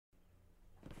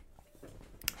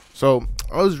So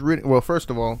I was reading. Well,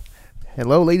 first of all,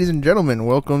 hello, ladies and gentlemen.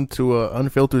 Welcome to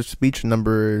Unfiltered Speech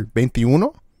number 21.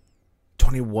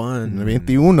 21.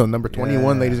 21, number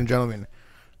 21, Yeah. ladies and gentlemen.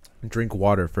 Drink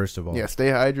water, first of all. Yeah, stay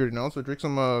hydrated and also drink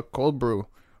some cold brew,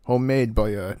 homemade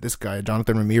by this guy,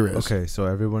 Jonathan Ramirez. Okay, so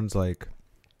everyone's like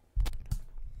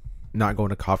not going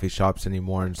to coffee shops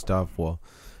anymore and stuff. Well,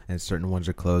 and certain ones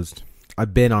are closed.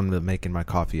 I've been on the making my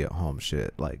coffee at home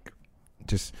shit. Like,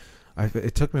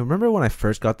 it took me. Remember when I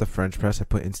first got the French press? I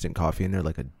put instant coffee in there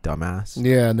like a dumbass.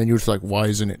 Yeah, and then you were just like, why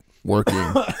isn't it working?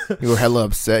 You were hella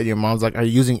upset. Your mom's like, are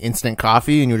you using instant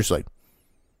coffee? And you're just like,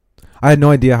 I had no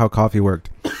idea how coffee worked.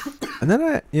 And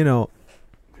then it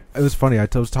was funny. I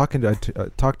was talking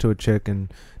to talked to a chick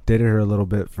and dated her a little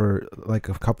bit for like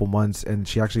a couple months, and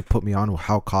she actually put me on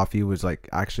how coffee was like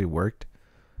actually worked.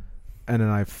 And then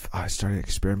I started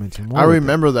experimenting more. I with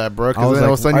remember that, bro. I was then all of a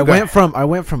like, sudden I you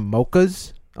went from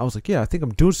mochas. I was like, yeah, I think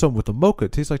I'm doing something with the mocha.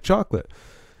 It tastes like chocolate.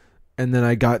 And then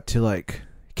I got to like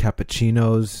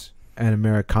cappuccinos and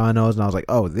Americanos, and I was like,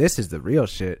 oh, this is the real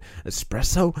shit.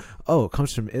 Espresso? Oh, it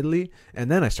comes from Italy? And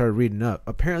then I started reading up.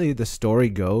 Apparently the story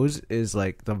goes is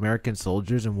like the American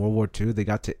soldiers in World War II, they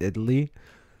got to Italy.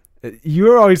 You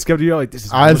were always skeptical. You're like, this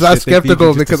is I was bullshit. They feed you skeptical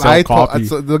just to because sell I told coffee.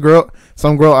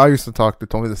 some girl I used to talk to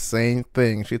told me the same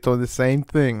thing. She told me the same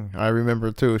thing. I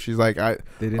remember too. She's like, They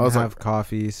didn't was have like-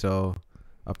 coffee, so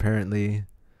apparently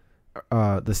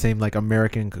the same like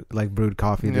American like brewed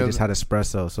coffee. They Yeah, just had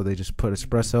espresso, so they just put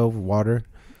espresso, water,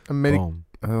 boom.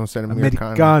 I don't say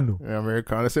Americano. Americano. Yeah,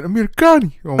 Americano. I said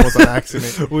Americani. Almost an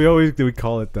accident. we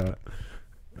call it that.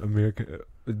 American,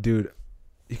 dude.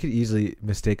 You could easily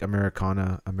mistake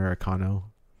Americano.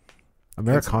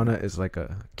 Americana is like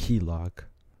a key lock.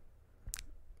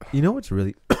 You know what's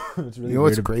really, it's really You know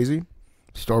what's weird crazy?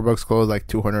 Starbucks closed like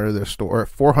 200 of their store,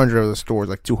 400 of the stores,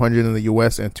 like 200 in the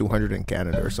U.S. and 200 in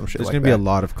Canada or some shit There's like gonna that. be a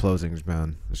lot of closings,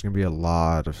 man. There's gonna be a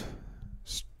lot of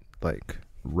like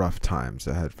rough times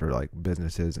ahead for like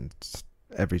businesses and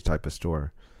every type of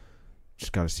store.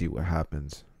 Just gotta see what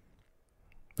happens.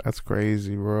 That's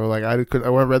crazy, bro. Like I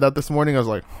read that this morning. I was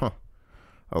like, huh.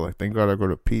 I was like, thank God I go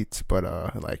to Pete's, but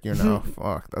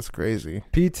fuck, that's crazy.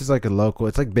 Pete's is like a local.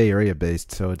 It's like Bay Area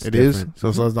based, so it's It is. different. So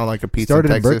it's not like a Pete's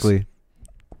Started in in Texas. Berkeley.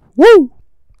 Woo!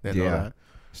 Didn't know Yeah.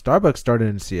 Starbucks started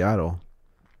in Seattle.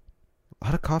 A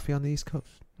lot of coffee on the East Coast,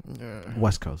 that. Yeah.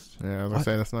 West Coast. Yeah, I was What?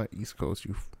 saying that's not East Coast.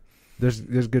 There's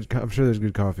good. I'm sure there's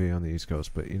good coffee on the East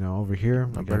Coast, but over here,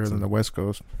 we Not got better some- than the West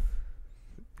Coast.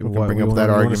 We What, can bring you up wanna- that you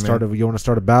wanna argument. You want to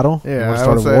start a battle? You Yeah, wanna I start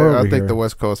would a say war I over think here? the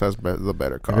West Coast has the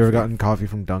better coffee. Have you ever gotten coffee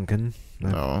from Dunkin'?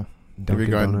 No. Dunkin' Have you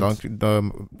gotten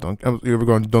Donuts? you ever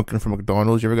gone Dunkin' from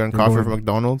McDonald's? You ever gotten You're coffee going- from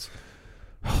McDonald's?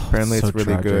 Apparently So it's really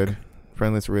tragic. good.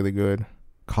 Apparently it's really good.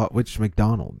 Which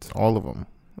McDonald's? All of them.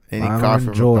 Any I don't coffee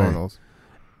from enjoy. McDonald's.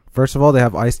 First of all, they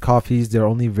have iced coffees. They're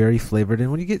only very flavored.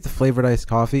 And when you get the flavored iced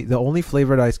coffee, the only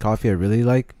flavored iced coffee I really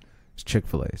like is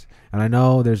Chick-fil-A's. And I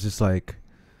know there's just like,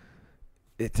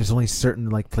 there's only certain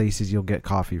like places you'll get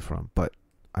coffee from. But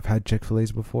I've had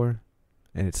Chick-fil-A's before,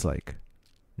 and it's like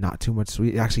not too much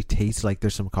sweet. It actually tastes like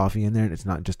there's some coffee in there, and it's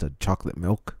not just a chocolate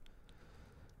milk.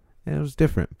 And it was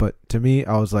different. But to me,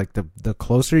 I was like, the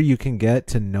closer you can get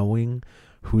to knowing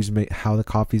how the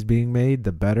coffee's being made,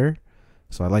 the better.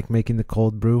 So I like making the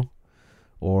cold brew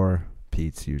or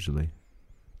Pete's usually.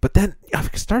 But then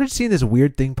I've started seeing this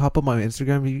weird thing pop up on my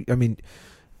Instagram.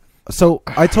 So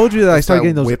I told you that I Is started that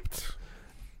getting those. whipped.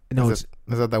 No, is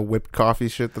that whipped coffee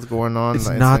shit that's going on? it's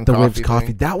the not instant the whipped coffee.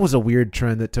 thing? That was a weird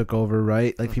trend that took over,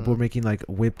 right? Like people Mhm. were making like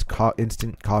whipped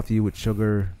instant coffee with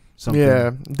sugar. Something.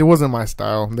 Yeah, it wasn't my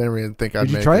style. Didn't really think I'd Did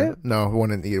you make try it. it? No,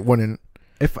 wouldn't eat it. Wouldn't.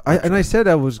 I said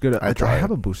I was good. I I tried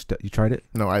have it. a boost. You tried it?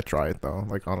 No, I tried though.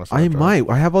 Like honestly, I tried. might.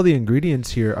 I have all the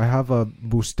ingredients here. I have a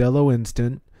Bustelo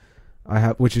instant.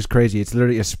 Which is crazy. It's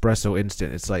literally espresso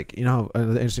instant. It's like, how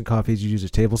the instant coffees you use a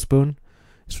tablespoon.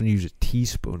 This one you use a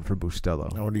teaspoon for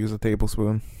Bustelo. I would use a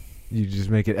tablespoon. You just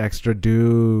make it extra,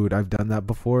 dude. I've done that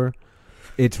before.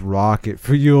 It's rocket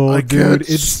fuel, I dude. can't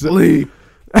It's sleep.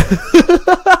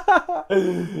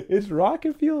 it's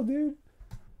rocket fuel, dude.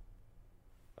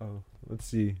 Oh, let's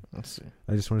see. Let's see.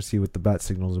 I just want to see what the bat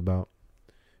signal's about.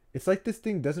 It's like this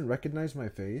thing doesn't recognize my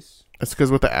face. It's because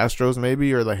with the Astros,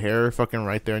 maybe, or the hair fucking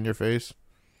right there in your face.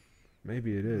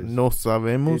 Maybe it is. No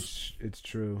sabemos. It's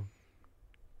true.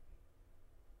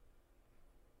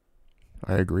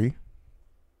 I agree.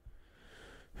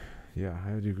 Yeah,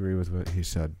 I would agree with what he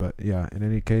said. But yeah, in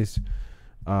any case,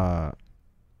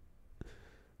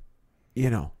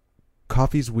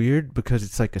 coffee's weird because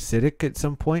it's like acidic at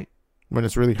some point. when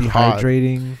it's really hot.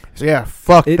 Dehydrating. So yeah,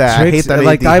 fuck It that. I hate tricks, that.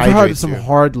 like it I've heard dehydrates some you.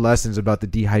 hard lessons about the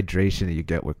dehydration that you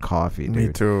get with coffee, dude.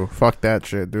 Me too. Fuck that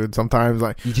shit, dude. Sometimes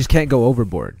like You just can't go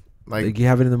overboard. Like you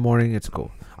have it in the morning, it's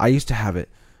cool. I used to have it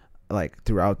like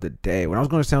throughout the day. When I was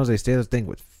going to San Jose State, I was thinking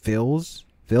with Phil's.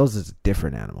 Phil's is a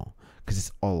different animal because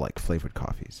it's all like flavored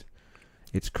coffees.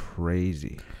 It's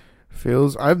crazy.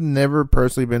 Phil's. I've never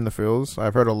personally been to Phil's.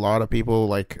 I've heard a lot of people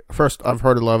like. First, I've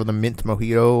heard a lot of the mint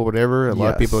mojito or whatever. A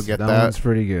lot of people get that. That one's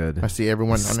pretty good. I see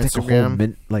everyone on Stick a whole Instagram.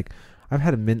 mint, like I've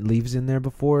had mint leaves in there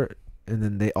before, and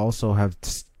then they also have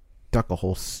stuck a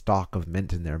whole stalk of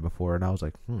mint in there before, and I was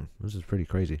like, this is pretty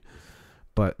crazy.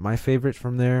 But my favorite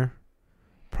from there,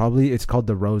 probably it's called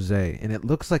the Rosé, and it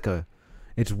looks like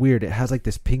it's weird. It has like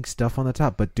this pink stuff on the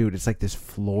top, but dude, it's like this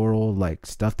floral like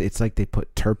stuff. It's like they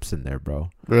put terps in there, bro.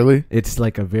 Really? It's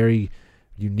like a very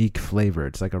unique flavor.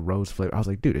 It's like a rose flavor. I was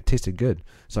like, dude, it tasted good.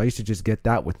 So I used to just get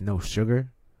that with no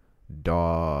sugar.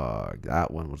 Dog,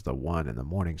 that one was the one in the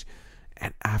mornings.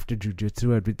 And after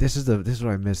jujitsu, this is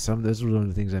what I miss. This was one of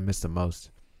the things I missed the most.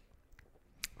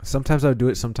 Sometimes I would do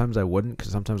it, sometimes I wouldn't,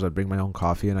 because sometimes I'd bring my own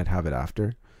coffee and I'd have it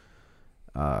after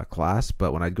class.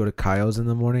 But when I'd go to Cayo's in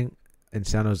the morning in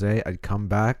San Jose, I'd come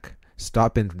back,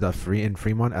 stop in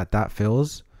Fremont at that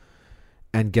Phil's,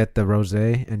 and get the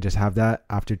rosé and just have that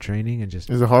after training and just.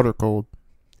 Is it hot or cold?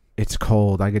 It's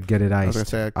cold. I could get it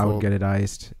iced. I would get it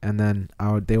iced, and then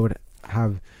I would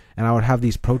have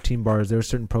these protein bars. There were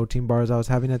certain protein bars I was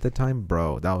having at the time,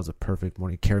 bro. That was a perfect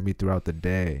morning. Carried me throughout the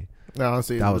day.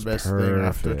 Honestly, that was the best thing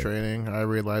after training. I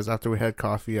realized after we had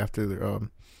coffee after the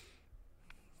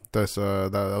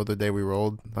the other day we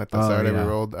rolled, like the Saturday we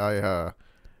rolled. I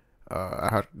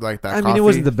had like that. I mean, it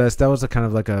wasn't the best. That was a kind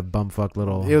of like a bumfuck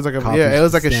little. It was like a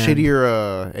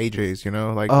shittier AJ's. You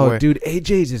know, like dude,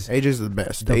 AJ's is the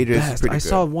best. The AJ's best. is pretty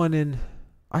good.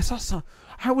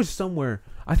 I was somewhere.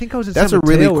 I think I was in That's San a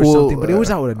really Mateo cool. or something, but it was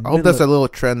out. I hope that's a little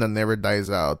trend that never dies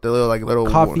out. The little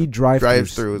coffee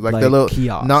drive-throughs, like the little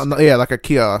kiosk. not like a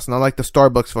kiosk, not like the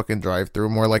Starbucks fucking drive-through.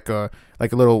 More like a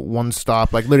little one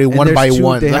stop, like literally one by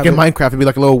one. Like in Minecraft, it'd be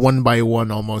like a little one by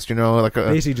one almost. You know, like a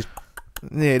basically just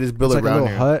just build it like around a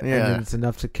little hut, yeah, and then it's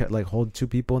enough to like hold two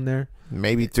people in there.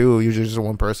 Maybe two. Usually just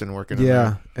one person working.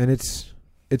 Yeah, and it's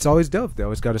always dope. They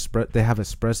always got They have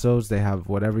espressos. They have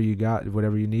whatever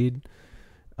you need.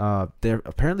 I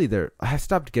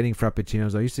stopped getting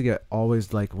frappuccinos. I used to get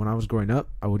always like when I was growing up,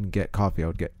 I wouldn't get coffee. I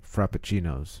would get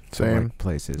frappuccinos from like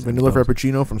places. Vanilla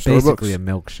frappuccino from Starbucks. Basically a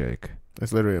milkshake.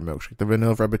 It's literally a milkshake. The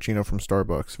vanilla frappuccino from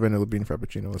Starbucks. Vanilla bean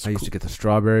frappuccino. I used to get the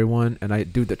strawberry one, and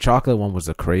the chocolate one was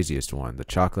the craziest one. The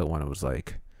chocolate one, it was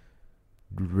like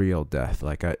real death.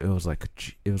 Like it was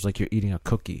like you're eating a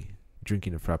cookie,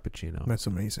 drinking a frappuccino. That's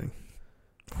amazing.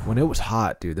 When it was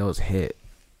hot, dude, those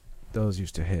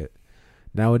used to hit.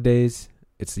 Nowadays,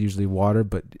 it's usually water,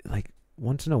 but like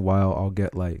once in a while, I'll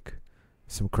get like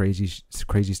some crazy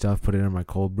stuff. Put it in my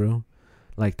cold brew,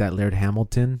 like that Laird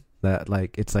Hamilton. That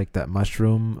like it's like that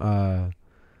mushroom.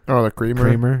 The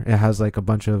creamer. It has like a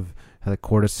bunch of like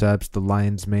cordyceps, the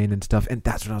lion's mane, and stuff. And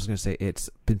that's what I was gonna say. It's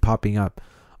been popping up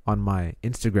on my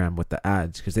Instagram with the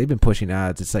ads because they've been pushing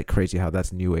ads. It's like crazy how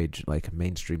that's new age, like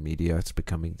mainstream media. It's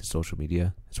becoming the social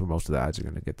media. It's where most of the ads are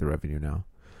gonna get the revenue now.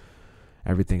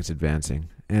 Everything's advancing,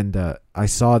 and I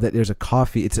saw that there's a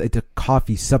coffee. It's a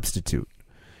coffee substitute.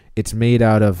 It's made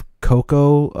out of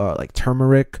cocoa, like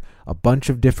turmeric, a bunch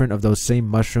of different of those same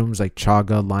mushrooms, like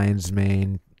chaga, lion's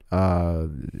mane,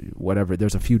 whatever.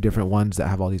 There's a few different ones that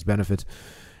have all these benefits,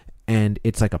 and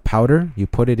it's like a powder. You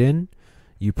put it in,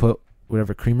 you put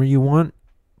whatever creamer you want,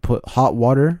 put hot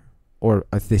water, or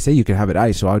if they say you can have it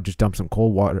iced, so I would just dump some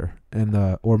cold water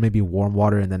and or maybe warm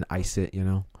water and then ice it, you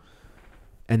know.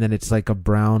 And then it's like a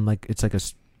brown, like it's like a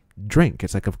drink.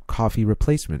 It's like a coffee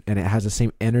replacement, and it has the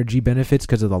same energy benefits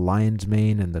because of the lion's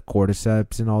mane and the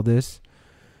cordyceps and all this.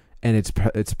 And it's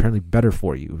apparently better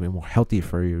for you and more healthy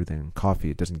for you than coffee.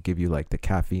 It doesn't give you like the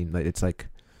caffeine. It's like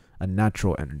a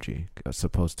natural energy as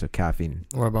opposed to caffeine.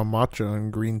 What about matcha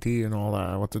and green tea and all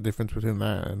that? What's the difference between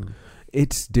that and?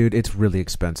 It's really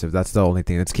expensive. That's the only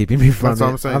thing that's keeping me from it. That's what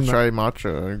I'm saying. Try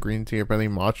matcha and green tea.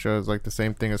 Apparently matcha is like the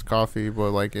same thing as coffee,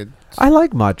 but like it. I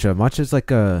like matcha. Matcha's like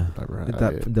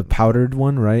the powdered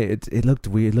one, right? It looked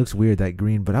weird. It looks weird, that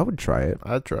green, but I would try it.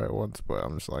 I'd try it once, but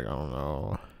I'm just like, I don't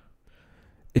know.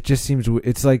 It just seems.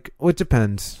 It's like, well, it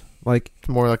depends. Like it's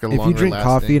more like if you drink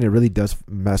coffee and it really does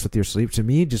mess with your sleep. To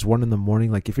me, just one in the morning.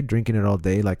 Like if you're drinking it all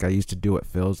day, like I used to do at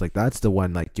Phil's, like that's the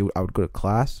one. Like I would go to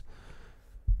class.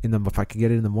 If I could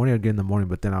get it in the morning, I'd get it in the morning.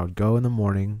 But then I would go in the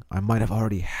morning. I might have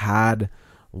already had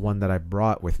one that I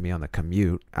brought with me on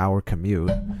the hour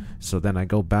commute. So then I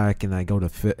go back and I go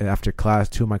to after class.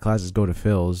 2 of my classes go to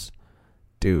Phil's,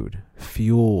 dude,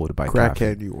 fueled by caffeine.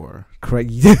 Crackhead you are.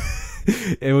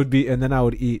 It would be, and then I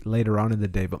would eat later on in the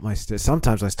day, but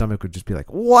sometimes my stomach would just be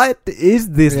like, "What is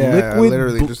this liquid?"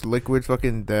 Literally just liquid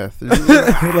fucking death.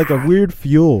 Like a weird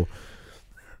fuel.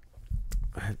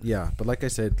 Yeah, but like I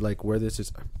said, like where this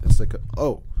is, it's like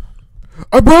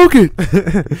I broke it.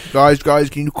 guys,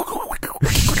 can you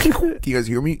guys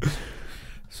hear me?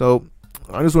 So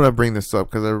I just want to bring this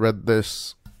up because I read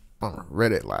this on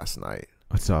Reddit last night.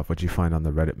 What's up? What'd you find on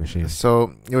the Reddit machine?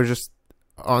 So it was just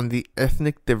on the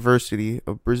ethnic diversity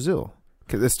of Brazil.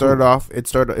 Because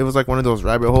it was like one of those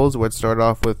rabbit holes where it started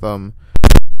off with some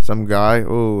guy. It's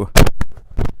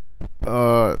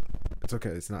okay.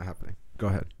 It's not happening. Go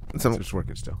ahead. It's just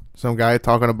working still. Some guy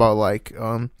talking about like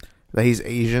that he's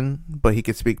Asian, but he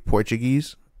could speak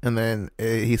Portuguese. And then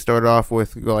he started off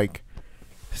with like,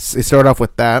 it started off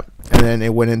with that, and then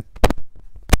it went in.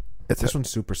 This one's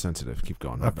super sensitive. Keep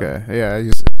going. Okay,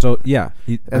 yeah. So yeah,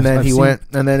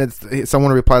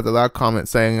 someone replied to that comment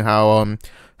saying how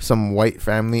some white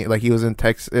family, like he was in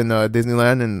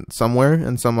Disneyland and somewhere,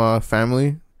 and some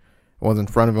family was in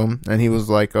front of him, and he was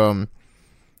like,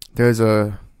 there's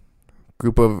a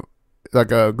group of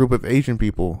Asian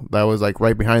people that was like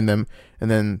right behind them, and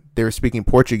then they were speaking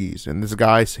Portuguese, and this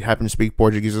guy happened to speak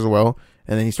Portuguese as well,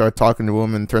 and then he started talking to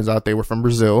him, and it turns out they were from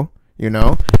Brazil, and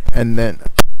then.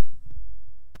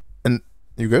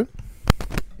 You good?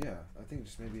 Yeah, I think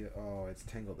just maybe. Oh, it's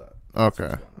tangled up.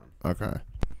 Okay.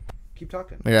 Keep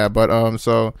talking. Yeah, but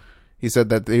so he said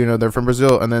that they're from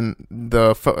Brazil, and then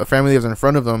the family that was in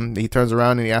front of them. He turns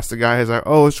around and he asks the guy, he's like,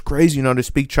 "Oh, it's crazy, to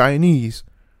speak Chinese."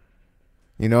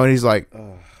 And he's like,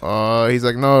 no, he's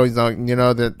not.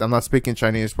 That I'm not speaking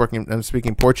Chinese. I'm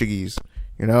speaking Portuguese.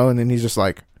 And then he's just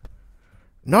like,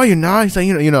 "No, you're not." He's like,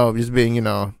 just being,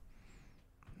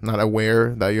 not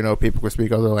aware that people could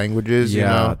speak other languages.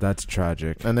 Yeah, that's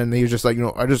tragic. And then he was just like,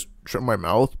 I just shut my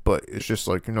mouth, but it's just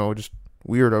like just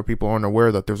weird how people aren't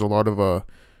aware that there's a lot of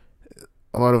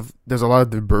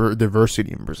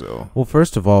diversity in Brazil. Well,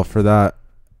 first of all, for that,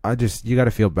 you got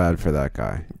to feel bad for that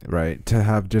guy, right? To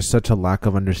have just such a lack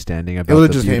of understanding about. It was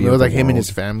just him. It was like him and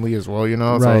his family as well.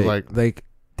 Right. So I was like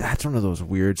that's one of those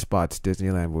weird spots,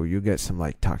 Disneyland, where you get some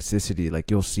like toxicity.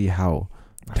 Like you'll see how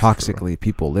toxically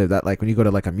people live. That like when you go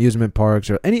to like amusement parks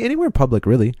or anywhere in public,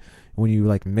 really, when you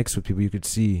like mix with people, you could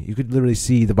literally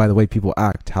see by the way people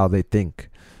act, how they think,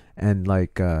 and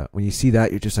like when you see that,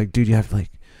 you're just like, dude, you have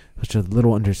like such a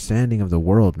little understanding of the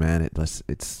world, man.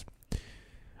 It's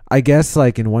I guess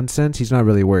like in one sense he's not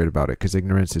really worried about it because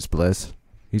ignorance is bliss.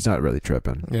 He's not really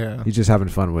tripping. Yeah, he's just having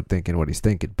fun with thinking what he's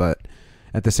thinking. But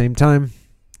at the same time,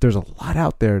 there's a lot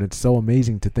out there, and it's so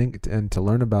amazing to think and to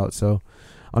learn about. So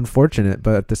unfortunate,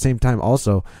 but at the same time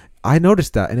also I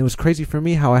noticed that, and it was crazy for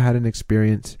me how I had an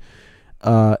experience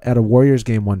at a Warriors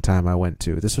game one time I went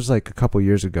to. This was like a couple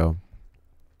years ago,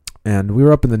 and we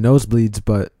were up in the nosebleeds,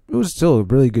 but it was still a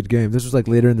really good game. This was like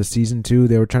later in the season too.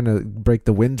 They were trying to break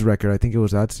the wins record. I think it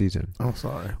was that season. Oh,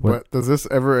 sorry. But does this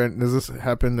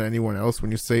happen to anyone else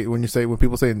when people say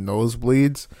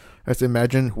nosebleeds? I just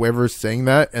imagine whoever's saying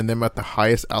that, and them at the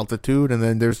highest altitude, and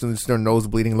then there's their nose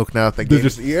bleeding, looking out the game.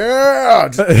 Like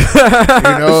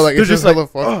it's just like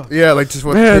fun. Yeah, like just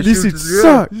what. Man, these seats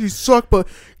suck. These suck, but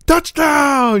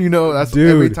touchdown. That's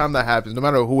Dude. Every time that happens, no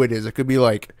matter who it is. It could be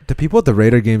like the people at the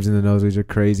Raider games in the nosebleeds are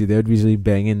crazy. They would usually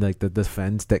bang in like the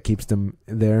fence that keeps them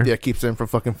there. Yeah, keeps them from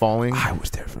fucking falling. I was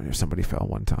there when somebody fell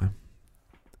one time.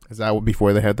 Is that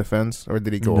before they had the fence, or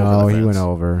did he go over? No, he went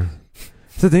over.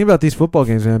 That's the thing about these football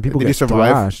games, man. People get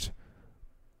thrashed.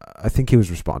 I think he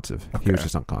was responsive. Okay. He was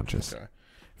just unconscious. Okay.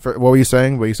 What were you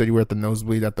saying? Well, you said you were at the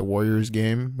nosebleed at the Warriors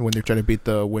game when they're trying to beat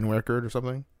the win record or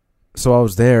something? So I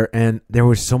was there, and there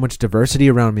was so much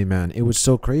diversity around me, man. It was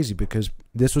so crazy because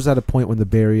this was at a point when the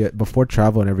Bay Area, before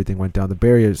travel and everything went down, the Bay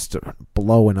Area was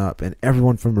blowing up, and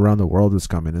everyone from around the world was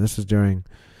coming. And this was during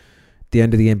the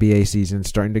end of the NBA season,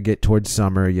 starting to get towards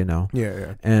summer,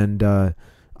 Yeah. And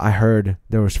I heard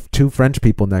there was 2 French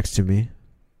people next to me,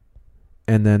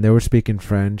 and then they were speaking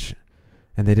French,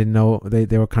 and they didn't know,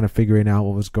 they were kind of figuring out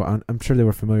what was going on. I'm sure they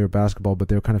were familiar with basketball, but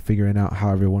they were kind of figuring out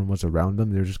how everyone was around them.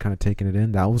 They were just kind of taking it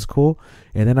in. That was cool.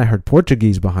 And then I heard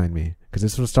Portuguese behind me because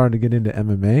this was starting to get into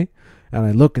MMA, and I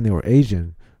look and they were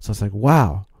Asian. So I was like,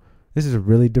 wow, this is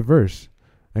really diverse.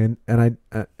 And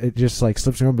it just like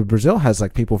slips around. But Brazil has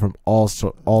like people from all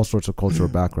sorts of cultural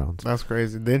backgrounds. That's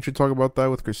crazy. Didn't you talk about that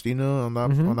with Christina on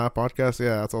that podcast?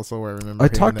 Yeah, that's also where I remember. I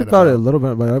talked about it a little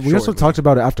bit, but we also talked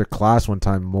about it after class one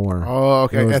time more. Oh,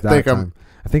 okay. I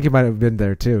think you might have been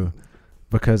there too,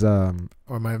 because or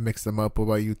I might have mixed them up. What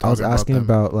about you? I was asking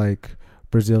about like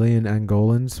Brazilian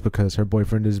Angolans because her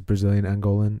boyfriend is Brazilian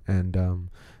Angolan, and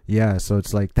Yeah, so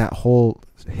it's like that whole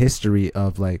history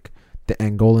of like the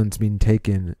Angolans being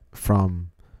taken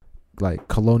from like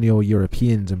colonial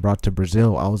Europeans and brought to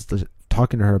Brazil. I was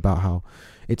talking to her about how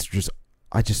it's just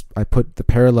I put the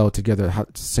parallel together. How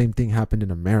the same thing happened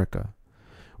in America,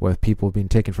 with people being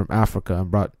taken from Africa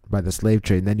and brought by the slave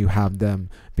trade, and then you have them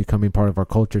becoming part of our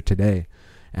culture today.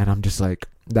 And I'm just like,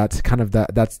 that's kind of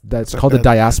that's called the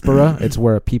diaspora. It's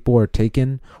where people are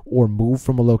taken or moved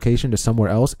from a location to somewhere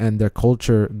else, and their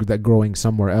culture that growing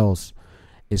somewhere else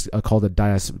is called a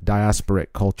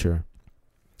diasporic culture.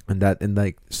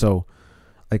 And so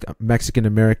like Mexican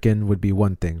American would be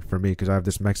one thing for me, because I have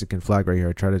this Mexican flag right here.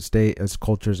 I try to stay as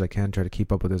culture as I can, try to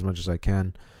keep up with as much as I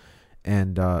can.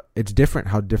 And it's different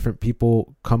how different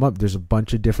people come up. There's a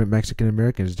bunch of different Mexican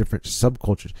Americans, different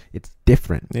subcultures. It's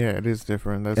different. Yeah, it is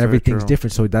different. That's everything's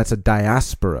different. So that's a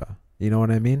diaspora. You know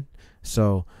what I mean?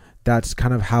 So that's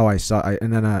kind of how I saw it.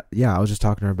 And then I was just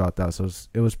talking to her about that. So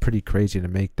it was pretty crazy to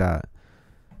make that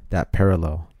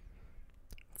parallel.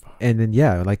 And then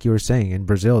like you were saying, in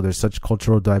Brazil there's such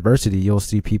cultural diversity. You'll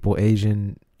see people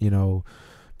Asian,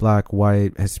 Black,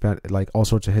 white, Hispanic, like all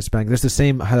sorts of Hispanic. There's the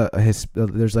same.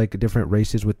 There's like different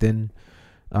races within,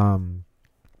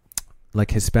 like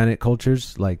Hispanic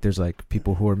cultures. Like there's like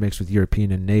people who are mixed with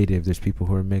European and Native. There's people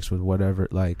who are mixed with whatever,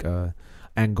 like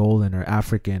Angolan or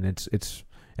African. It's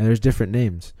and there's different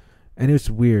names, and it's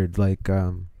weird. Like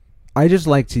I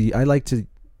like to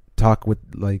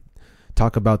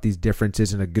talk about these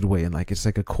differences in a good way, and like it's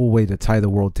like a cool way to tie the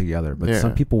world together. But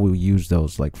some people will use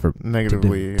those like for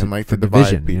negatively and like for to divide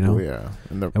division, people.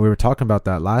 And we were talking about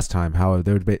that last time, how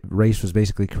race was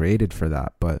basically created for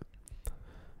that. But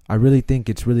I really think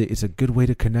it's a good way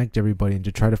to connect everybody and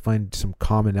to try to find some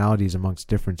commonalities amongst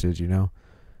differences.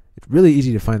 It's really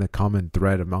easy to find the common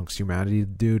thread amongst humanity,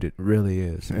 dude. It really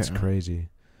is. It's crazy.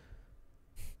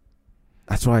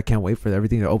 That's why I can't wait for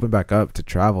everything to open back up to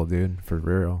travel, dude. For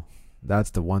real.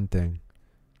 That's the one thing.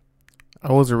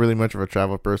 I wasn't really much of a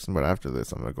travel person, but after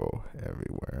this, I'm gonna go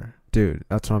everywhere. Dude,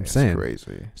 that's what I'm saying. Crazy.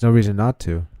 There's no reason not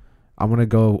to. I'm gonna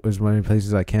go as many places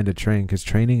as I can to train, because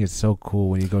training is so cool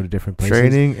when you go to different places.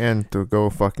 Training and to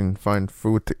go fucking find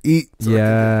food to eat. So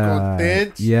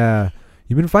yeah.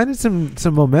 You've been finding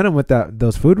some momentum with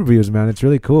those food reviews, man. It's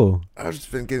really cool. I've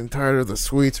just been getting tired of the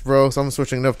sweets, bro. So I'm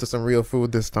switching up to some real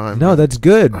food this time. No, that's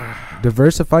good.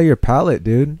 Diversify your palate,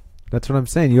 dude. That's what I'm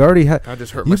saying. You already had. I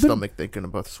just hurt my stomach thinking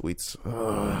about sweets.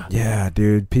 Yeah,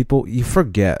 dude. People, you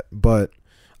forget, but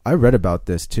I read about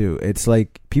this too. It's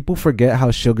like people forget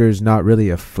how sugar is not really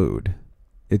a food.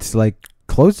 It's like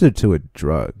closer to a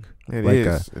drug.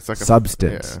 It's like a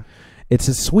substance. It's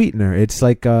a sweetener. It's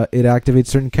like it activates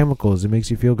certain chemicals. It makes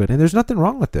you feel good, and there's nothing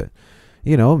wrong with it.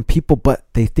 People, but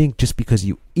they think just because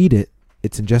you eat it,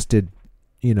 it's ingested,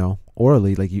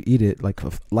 orally, like you eat it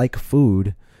like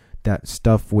food. That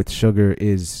stuff with sugar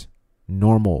is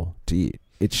normal to eat.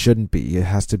 It shouldn't be. It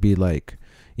has to be like,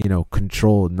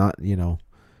 controlled, not,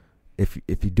 if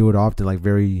you do it often, like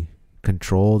very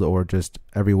controlled, or just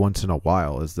every once in a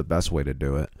while is the best way to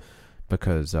do it,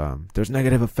 because there's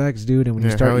negative effects, dude. And when you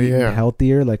start eating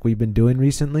healthier, like we've been doing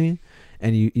recently,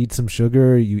 and you eat some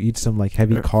sugar, you eat some like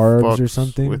heavy carbs or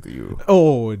something. With you.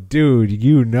 Oh, dude,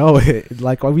 it.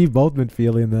 Like we've both been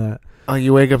feeling that. Oh,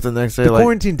 you wake up the next day. The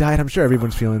quarantine diet. I'm sure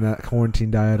everyone's feeling that quarantine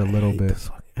diet a little bit.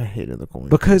 I hated the quarantine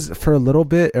because for a little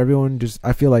bit, everyone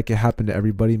I feel like it happened to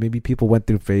everybody. Maybe people went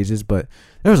through phases, but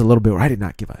there was a little bit where I did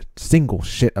not give a single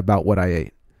shit about what I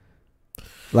ate.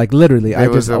 Like literally, I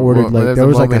just ordered there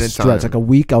was like a stretch, like a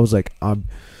week. I was like,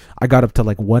 I got up to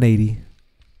like 180.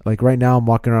 Like right now, I'm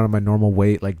walking around at my normal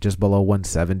weight, like just below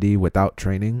 170 without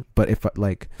training. But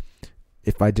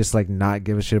if I just like not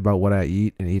give a shit about what I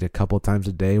eat and eat a couple times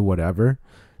a day, whatever,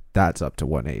 that's up to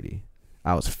 180.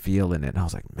 I was feeling it. And I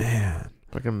was like, man.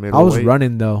 Like a I was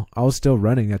running though. I was still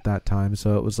running at that time.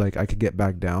 So it was like I could get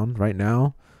back down. Right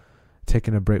now,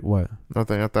 taking a break. What?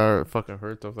 Nothing. I thought it fucking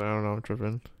hurt. I don't know. I'm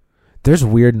tripping. There's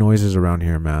weird noises around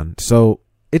here, man. So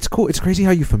it's cool. It's crazy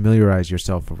how you familiarize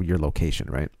yourself with your location,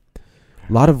 right?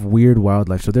 A lot of weird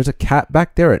wildlife. So there's a cat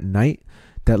back there at night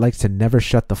that likes to never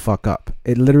shut the fuck up.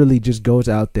 It literally just goes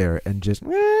out there and just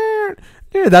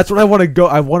that's what I want to go.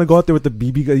 I want to go out there with the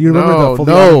BB gun. You remember the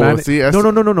fully automatic? See,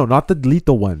 no, not the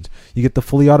lethal ones. You get the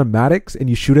fully automatics and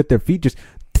you shoot at their feet, just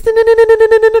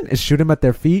and shoot them at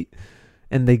their feet,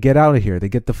 and they get out of here. They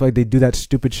get the fuck. They do that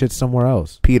stupid shit somewhere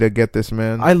else. PETA, get this,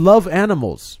 man. I love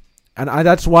animals, and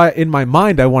that's why in my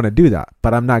mind I want to do that,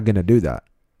 but I'm not gonna do that.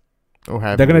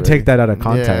 They're gonna take that out of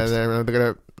context. Yeah,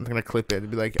 they're gonna clip it.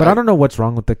 It'd be like, but I don't know what's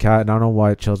wrong with the cat, and I don't know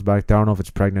why it chills back there. I don't know if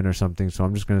it's pregnant or something. So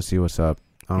I'm just gonna see what's up.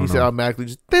 He said automatically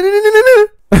just.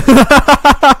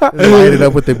 Light it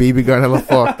up with the BB gun. Hella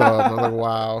fucked up. I'm like,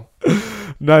 wow.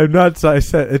 No, I'm not. So I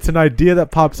said it's an idea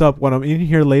that pops up when I'm in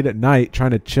here late at night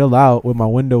trying to chill out with my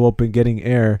window open, getting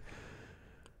air.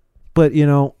 But you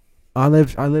know, I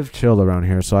live chill around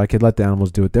here, so I could let the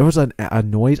animals do it. There was a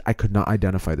noise I could not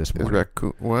identify this morning.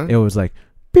 Raccoon. What? It was like,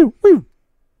 pew, pew,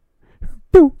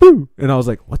 pew, pew. And I was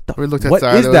like, what the? We looked What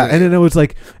outside, is that? And then it was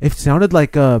like, it sounded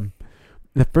like at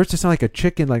first it sounded like a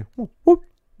chicken, like whoop, whoop,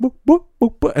 whoop, whoop,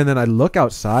 whoop, whoop. And then I look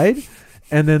outside,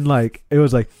 and then like it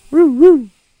was like woo, woo,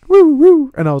 woo,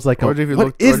 woo. And I was like, what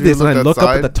is this? And I look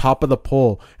up at the top of the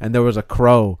pole, and there was a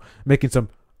crow making some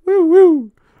woo,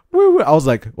 woo. I was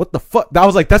like, what the fuck? That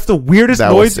was like, that's the weirdest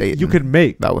noise you could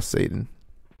make. That was Satan.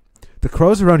 The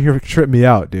crows around here trip me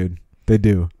out, dude. They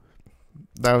do.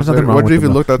 That was nothing wrong. What if you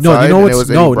looked outside? No, you know what's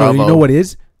you know what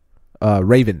is?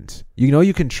 Ravens. You know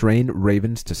you can train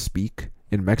ravens to speak.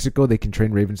 In Mexico, they can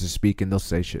train ravens to speak, and they'll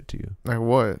say shit to you. Like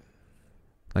what?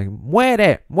 Like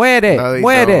muere, muere, No,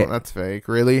 muere. That's fake.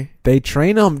 Really? They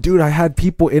train them, dude. I had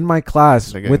people in my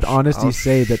class with honesty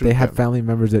say that they had family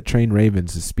members that train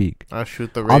ravens to speak. I'll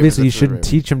shoot the ravens. Obviously, you shouldn't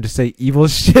teach them to say evil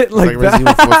shit like that.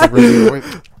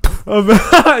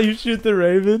 You shoot the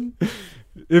raven.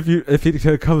 If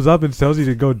it comes up and tells you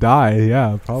to go die,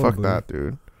 yeah, probably. Fuck that,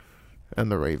 dude. And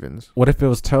the ravens. What if it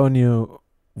was telling you?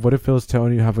 What if it was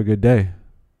telling you have a good day?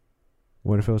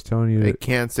 What if it was telling you? They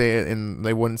can't say it, and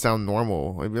they wouldn't sound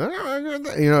normal. They'd be like,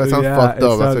 you know, it sounds fucked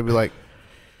up. That's be like.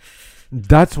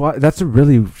 That's why. That's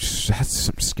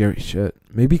some scary shit.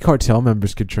 Maybe cartel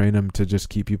members could train them to just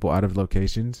keep people out of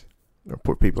locations or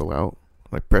put people out,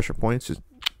 like pressure points. Just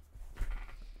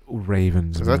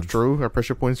ravens. Is that true? Are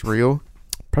pressure points real?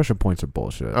 Pressure points are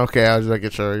bullshit. Okay, I was like,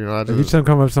 sure. You know, if you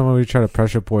come up with someone who try to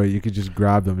pressure point, you could just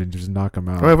grab them and just knock them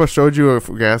out. What if I showed you a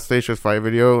gas station fight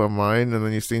video of mine, and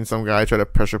then you seen some guy try to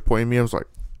pressure point me? I was like,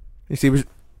 you see,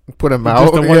 put him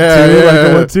out.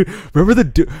 Just the 1-2. Remember the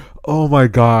dude? Oh my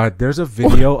god, there's a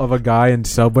video of a guy in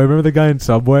Subway. Remember the guy in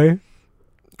Subway?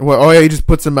 What? Oh yeah, he just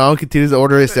puts him out and continues to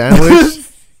order his sandwich.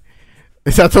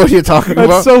 Is that what you're talking about?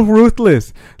 That's so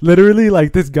ruthless. Literally,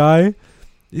 like this guy,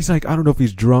 he's like, I don't know if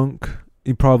he's drunk.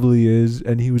 He probably is,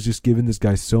 and he was just giving this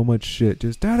guy so much shit,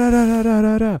 just da da da da da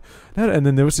da da. And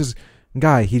then there was this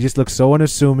guy. He just looked so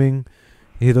unassuming.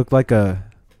 He looked like a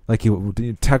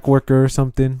tech worker or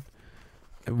something.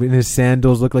 In his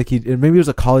sandals, looked like maybe it was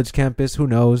a college campus. Who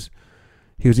knows?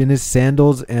 He was in his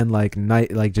sandals and like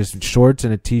just shorts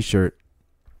and a t-shirt,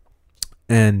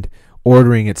 and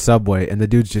ordering at Subway. And the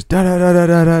dude's just da da da da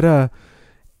da da da.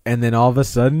 And then all of a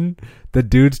sudden, the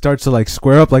dude starts to like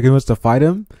square up like he wants to fight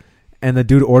him. And the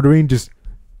dude ordering just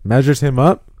measures him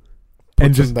up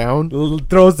and just down,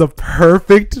 throws the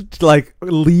perfect like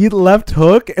lead left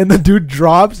hook, and the dude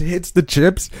drops, hits the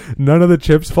chips. None of the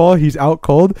chips fall. He's out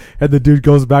cold, and the dude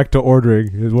goes back to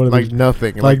ordering. Like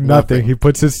nothing. He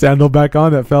puts his sandal back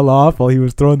on that fell off while he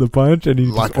was throwing the punch, and he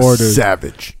like just orders.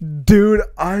 Savage, dude.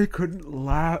 I couldn't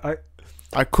laugh.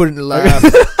 I couldn't laugh.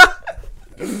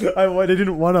 I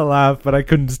didn't want to laugh, but I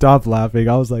couldn't stop laughing.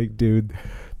 I was like, dude.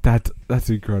 That's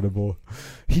incredible.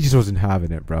 He just wasn't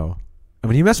having it, bro. I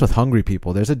mean, you mess with hungry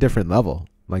people. There's a different level.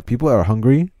 Like people that are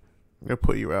hungry, they'll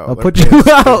put you out. I'll put you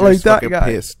out like that guy.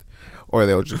 Pissed, or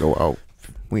they'll just go out.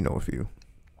 We know a few.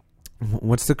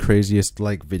 What's the craziest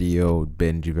like video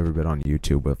binge you've ever been on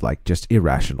YouTube with like just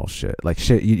irrational shit? Like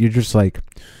shit, you're just like,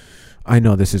 I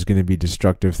know this is going to be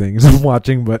destructive things I'm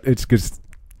watching, but it's just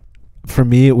for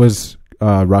me it was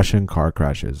Russian car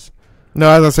crashes. No,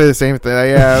 I was gonna say the same thing.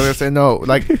 Yeah, I was gonna say no.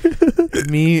 Like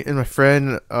me and my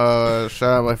friend, shout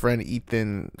out my friend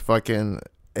Ethan. Fucking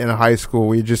in high school,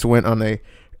 we just went on a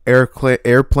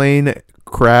airplane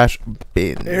crash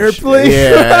binge. Airplane,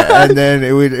 yeah. And then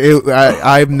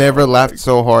I've never laughed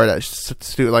so hard at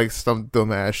like some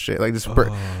dumb ass shit. Like it's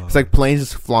like planes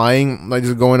just flying, like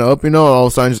just going up. You know, and all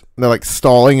of a sudden they're like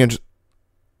stalling and just.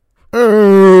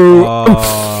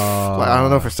 Like, I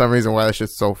don't know for some reason why that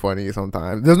shit's so funny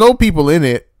sometimes. There's no people in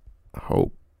it. I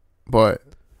hope. But,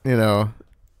 you know.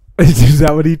 Is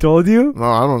that what he told you? No,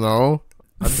 I don't know.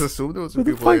 I just assumed there was some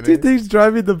people in it. What the fuck do you think's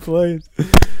driving the planes?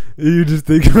 You just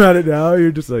think about it now?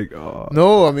 You're just like, oh.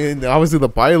 No, I mean, obviously the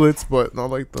pilots, but not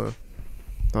like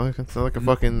it's not like a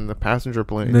fucking the passenger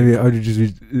plane. Maybe it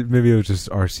was just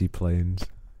RC planes.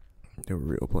 They were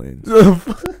real planes.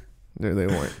 They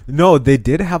weren't. No, they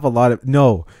did have a lot of.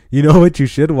 No, you know what you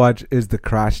should watch is the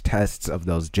crash tests of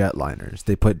those jetliners.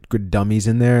 They put good dummies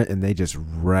in there and they just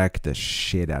wreck the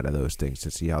shit out of those things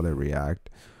to see how they react.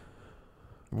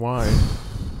 Why?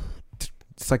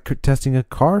 It's like testing a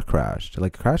car crash,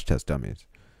 like crash test dummies.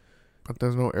 But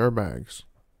there's no airbags.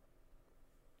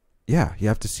 Yeah, you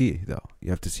have to see though.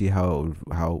 You have to see how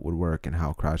it would work and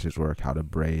how crashes work, how to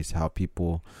brace, how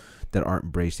people that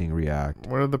aren't bracing react.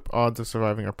 What are the odds of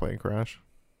surviving a plane crash?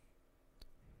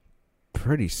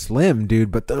 Pretty slim,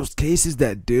 dude. But those cases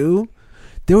that do,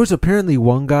 there was apparently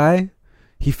one guy.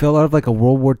 He fell out of like a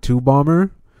World War II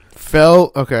bomber.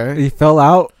 Okay. He fell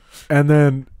out, and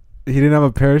then he didn't have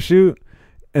a parachute,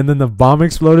 and then the bomb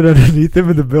exploded underneath him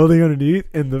in the building underneath,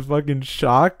 and the fucking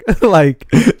shock,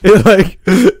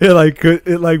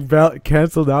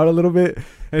 canceled out a little bit,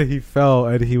 and he fell,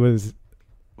 and he was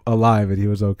alive, and he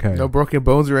was okay. No broken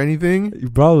bones or anything. He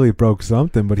probably broke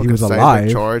something, but he was Seismic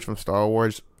alive. Charge from Star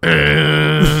Wars.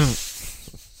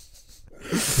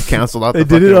 Canceled out. They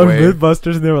did it on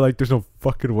Mythbusters, and they were like, "There's no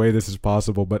fucking way this is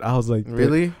possible." But I was like,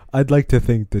 "Really?" I'd like to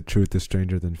think the truth is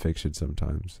stranger than fiction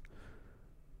sometimes.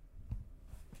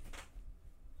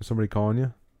 Is somebody calling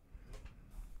you?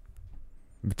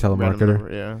 Telemarketer.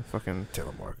 Yeah, fucking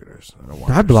telemarketers.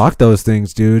 I blocked those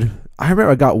things, dude. I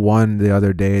remember I got one the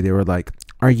other day. They were like,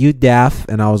 "Are you deaf?"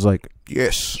 And I was like,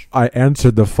 "Yes." I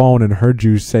answered the phone and heard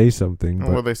you say something.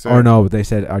 But, what they say? Or no, they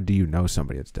said, "Do you know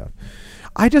somebody that's deaf?"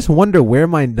 I just wonder where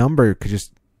my number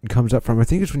just comes up from. I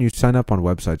think it's when you sign up on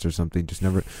websites or something. Just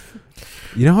never.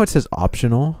 You know how it says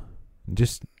optional?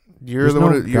 Just you're the no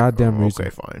one. Goddamn reason. Okay,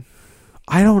 fine.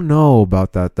 I don't know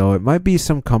about that though. It might be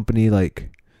some company like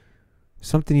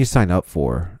something you sign up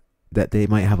for that they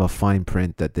might have a fine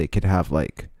print that they could have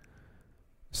like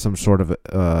some sort of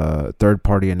third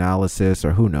party analysis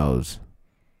or who knows.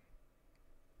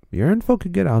 Your info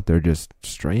could get out there just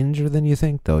stranger than you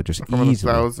think, though. Just from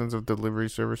easily. Thousands of delivery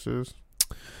services.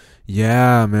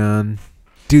 Yeah, man.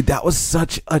 Dude, that was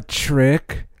such a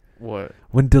trick. What?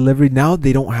 When delivery, now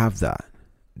they don't have that.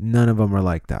 None of them are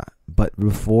like that. But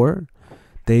before,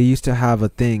 they used to have a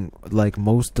thing, like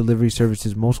most delivery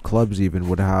services, most clubs even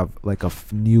would have like a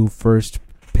new first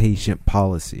patient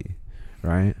policy,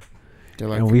 right?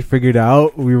 Like, and we figured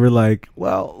out, we were like,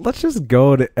 well, let's just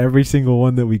go to every single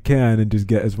one that we can and just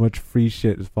get as much free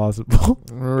shit as possible.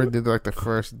 I remember we did like the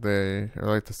first day or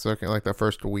like the second, like the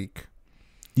first week.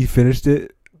 You finished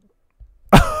it?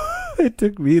 It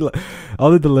took me like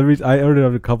all the deliveries. I ordered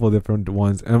up a couple of different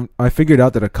ones, and I figured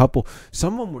out that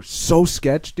some of them were so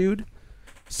sketch, dude.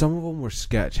 Some of them were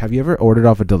sketch. Have you ever ordered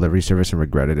off a delivery service and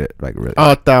regretted it? Like really?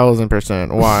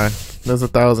 1,000%. Why? There's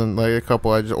 1,000. Like a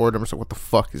couple. I just ordered them. So what the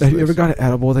fuck is this? Have you ever got an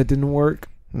edible that didn't work?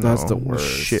 No, that's the worst.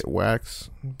 Shit wax.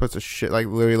 Puts a shit like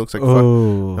literally looks like.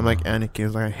 Oh. I'm like Anakin.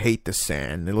 It's like I hate the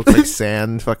sand. It looks like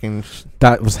sand. Fucking.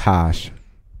 That was hash.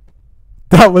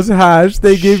 That was hash.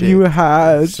 They gave you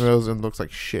hash. It smells and looks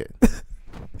like shit.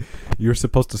 You're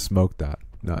supposed to smoke that.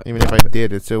 Not even if I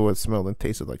did, it still would smell and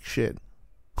tasted like shit.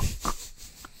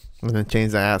 And then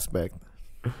change the aspect.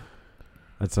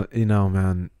 That's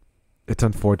man, it's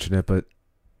unfortunate, but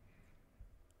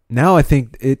now I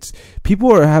think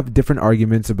people have different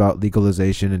arguments about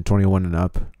legalization in 21 and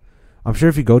up. I'm sure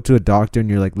if you go to a doctor and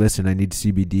you're like, listen, I need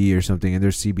CBD or something, and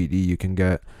there's CBD you can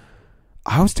get.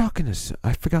 I was talking to,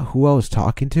 I forgot who I was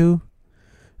talking to,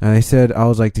 and I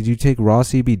was like, did you take raw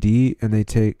CBD? And they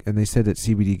said that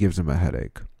CBD gives them a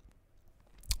headache.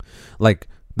 Like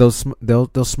they'll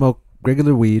smoke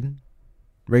regular weed,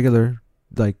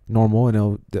 like normal,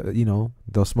 and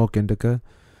they'll smoke indica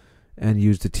and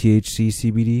use the THC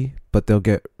CBD, but they'll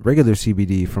get regular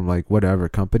CBD from like whatever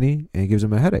company, and it gives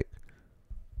them a headache.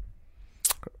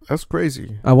 That's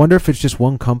crazy. I wonder if it's just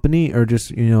one company or just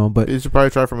but you should probably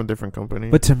try from a different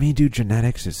company. But to me, dude,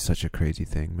 genetics is such a crazy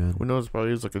thing, man. Who knows?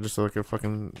 Probably is just like a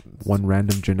fucking one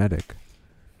random genetic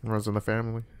runs in the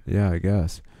family. Yeah, I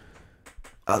guess.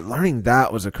 Learning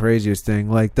that was the craziest thing.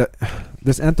 Like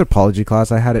this anthropology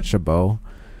class I had at Chabot,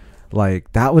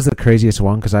 like that was the craziest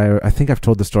one because I think I've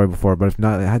told the story before, but if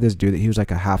not, I had this dude that he was like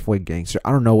a halfway gangster.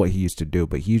 I don't know what he used to do,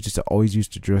 but he always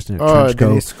used to dress in a trench coat.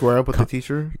 Did he square up with the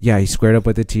teacher? Yeah, he squared up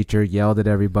with the teacher, yelled at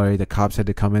everybody. The cops had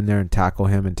to come in there and tackle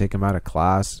him and take him out of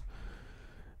class.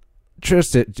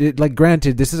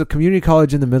 Granted, this is a community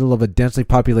college in the middle of a densely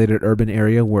populated urban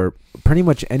area where pretty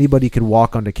much anybody could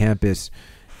walk onto campus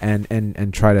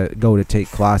and try to go to take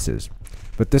classes.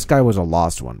 But this guy was a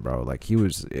lost one, bro. Like he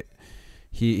was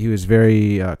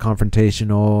very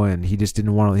confrontational, and he just he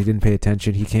didn't pay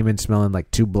attention. He came in smelling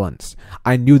like 2 blunts.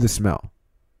 I knew the smell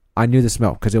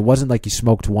because it wasn't like he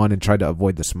smoked one and tried to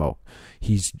avoid the smoke.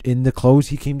 He's in the clothes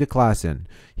he came to class in.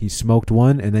 He smoked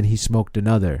one and then he smoked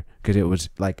another because it was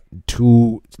like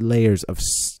 2 layers of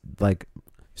like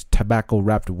tobacco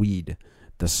wrapped weed.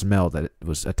 The smell that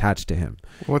was attached to him.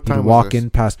 What time He'd walk in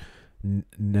past 9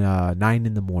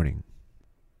 in the morning.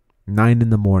 9 in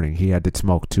the morning, he had to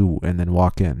smoke 2 and then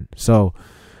walk in. So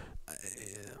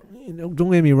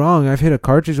don't get me wrong. I've hit a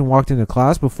cartridge and walked into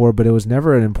class before, but it was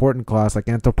never an important class like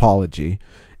anthropology,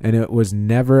 and it was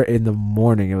never in the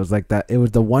morning. It was like that. It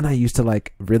was the one I used to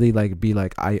like really like be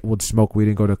like I would smoke weed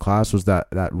and go to class. Was that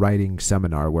writing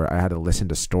seminar where I had to listen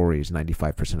to stories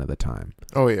 95% of the time.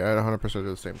 Oh yeah, I 100% do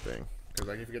the same thing. Because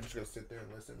like if you're just gonna sit there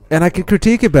and listen, like, And I could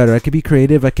critique it better. I could be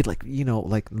creative. I could like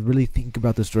like really think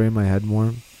about the story in my head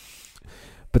more.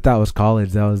 But that was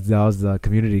college. That was the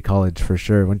community college for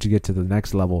sure. Once you get to the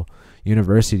next level,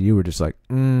 university, you were just like,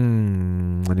 I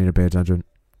need to pay attention.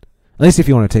 At least if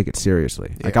you want to take it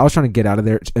seriously. Yeah. Like I was trying to get out of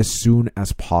there as soon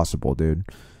as possible, dude.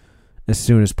 As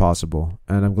soon as possible.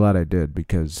 And I'm glad I did,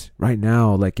 because right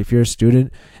now, like if you're a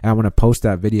student, and I'm going to post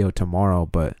that video tomorrow,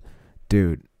 but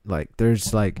dude, like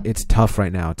there's like, it's tough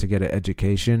right now to get an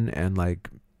education and like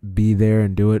be there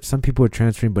and do it. Some people are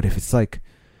transferring, but if it's like,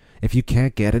 if you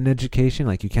can't get an education,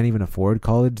 like you can't even afford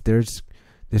college, there's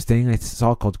this thing I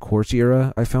saw called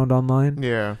Coursera I found online.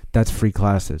 Yeah. That's free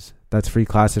classes. That's free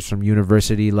classes from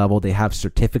university level. They have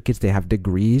certificates. They have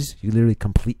degrees. You literally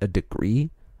complete a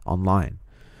degree online.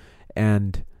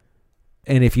 And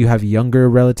if you have younger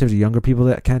relatives or younger people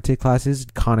that can't take classes,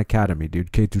 Khan Academy,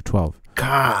 dude, K through 12.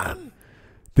 Khan.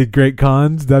 The great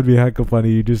Khans, that'd be hecka funny.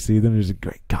 You just see them, there's a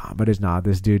great Khan, but it's not.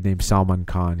 This dude named Salman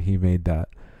Khan, he made that.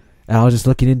 And I was just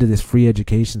looking into this free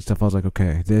education stuff. I was like,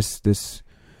 okay, this is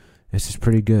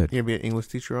pretty good. You gonna be an English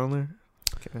teacher on there?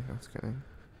 Okay, I was kidding.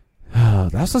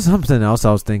 That's just something else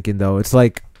I was thinking though. It's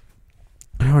like,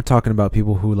 I know we're talking about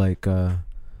people who like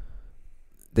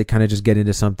they kind of just get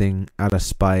into something out of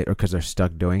spite or because they're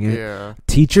stuck doing it. Yeah.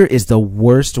 Teacher is the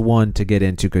worst one to get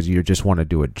into because you just want to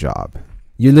do a job.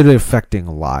 You're literally affecting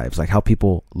lives, like how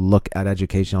people look at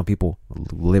education, how people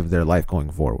live their life going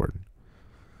forward.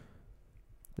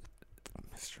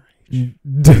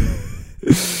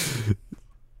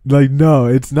 Like, no,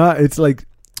 it's not. It's like,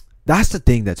 that's the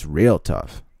thing that's real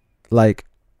tough. Like,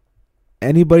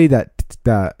 anybody that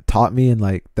taught me in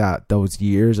like those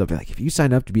years of like, if you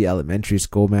sign up to be elementary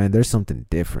school, man, there's something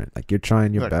different. Like, you're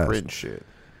trying your best. Cringe shit.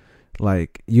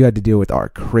 Like, you had to deal with our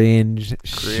cringe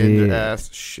shit.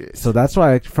 Ass shit. So that's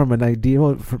why, from an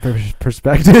ideal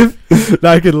perspective,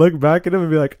 I could look back at them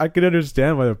and be like, I could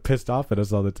understand why they're pissed off at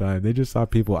us all the time. They just saw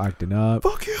people acting up.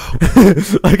 Fuck you.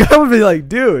 Like, I would be like,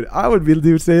 dude, I would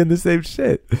be saying the same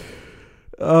shit.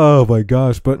 Oh my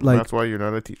gosh. But like, that's why you're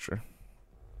not a teacher.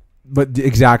 But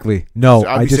exactly. No,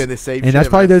 I'll be saying the same and shit, that's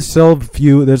probably, man. there's so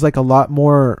few. There's like a lot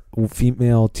more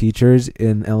female teachers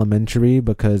in elementary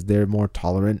because they're more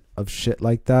tolerant of shit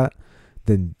like that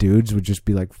than dudes would just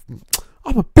be like,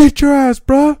 I'm gonna beat your ass,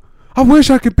 bro. I wish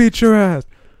I could beat your ass.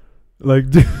 Like,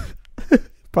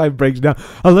 probably breaks down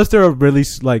unless they're a really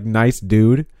like nice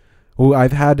dude. Who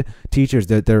I've had teachers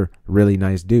that they're really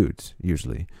nice dudes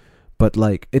usually, but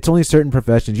like it's only certain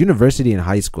professions. University and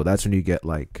high school, that's when you get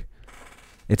like.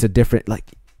 It's a different,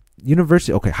 like,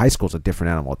 university. Okay, high school's a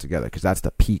different animal altogether because that's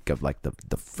the peak of, like, the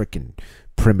freaking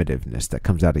primitiveness that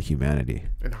comes out of humanity.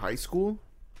 In high school?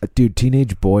 Dude,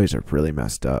 teenage boys are really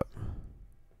messed up.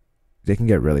 They can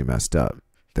get really messed up.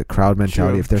 The crowd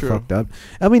mentality, if they're fucked up.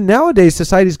 I mean, nowadays,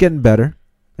 society's getting better.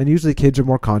 And usually kids are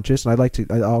more conscious. And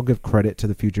I'll give credit to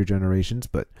the future generations.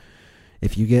 But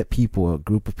if you get a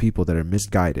group of people that are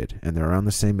misguided and they're around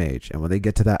the same age, and when they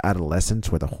get to that adolescence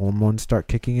where the hormones start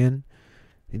kicking in,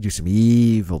 they do some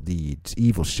evil deeds,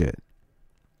 evil shit.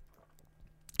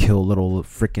 Kill little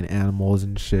freaking animals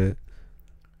and shit.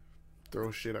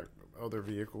 Throw shit at other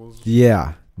vehicles.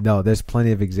 Yeah. No, there's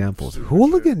plenty of examples. Stupid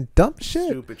Hooligan, dumb shit.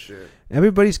 Stupid shit.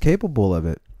 Everybody's capable of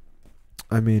it.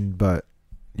 I mean, but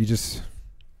you just...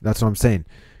 That's what I'm saying.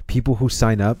 People who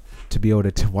sign up to be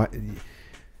able to...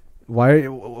 Why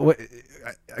what,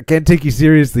 I can't take you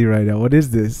seriously right now. What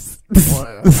is this? You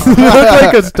look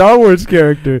like a Star Wars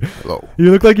character. Hello. You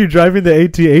look like you're driving the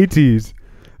AT-ATs.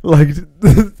 Like,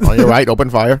 on your right, open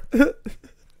fire.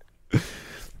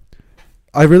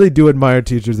 I really do admire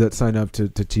teachers that sign up to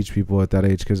teach people at that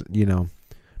age because,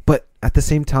 but at the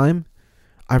same time,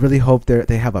 I really hope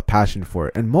they have a passion for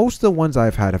it. And most of the ones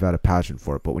I've had have had a passion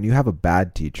for it. But when you have a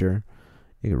bad teacher,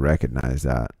 you can recognize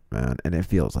that, man. And it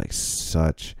feels like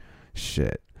such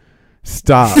shit.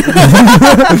 Stop.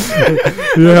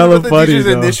 You're hella funny,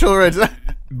 though.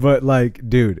 But like,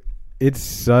 dude, it's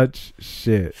such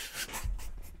shit.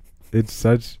 It's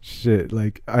such shit.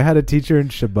 Like, I had a teacher in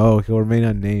Chabot. He'll remain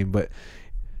unnamed, but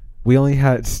we only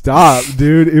had... Stop,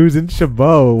 dude. It was in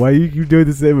Chabot. Why you doing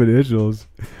the same initials?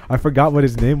 I forgot what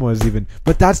his name was even.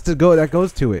 But that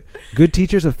goes to it. Good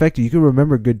teachers affect you. You can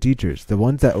remember good teachers. The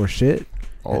ones that were shit.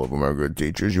 All of them are good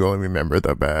teachers. You only remember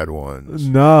the bad ones.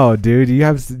 No, dude. You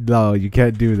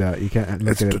can't do that. You can't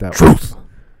look at it that way. Truth.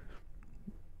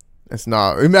 It's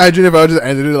not. Imagine if I just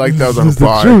ended it like that was This on is the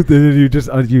fire. truth. And then you just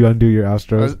you undo your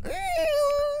Astros.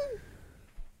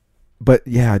 But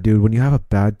yeah, dude, when you have a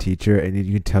bad teacher and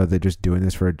you can tell they're just doing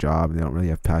this for a job and they don't really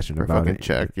have passion For about fucking it,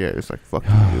 check. Yeah, it's like fuck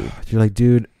you, dude. you're like,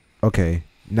 dude, okay,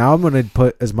 now I'm gonna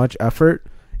put as much effort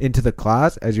into the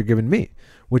class as you're giving me,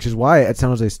 which is why at San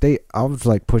Jose State I was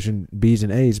like pushing B's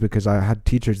and A's because I had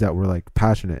teachers that were like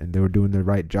passionate and they were doing the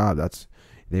right job.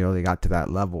 They only got to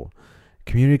that level.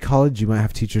 Community college, you might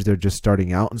have teachers that are just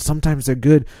starting out, and sometimes they're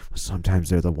good, but sometimes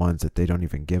they're the ones that they don't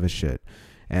even give a shit.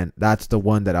 And that's the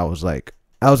one that I was like,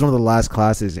 that was one of the last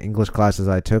English classes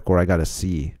I took where I got a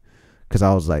C, because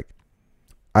I was like,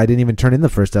 I didn't even turn in the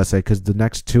first essay because the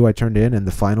next two I turned in and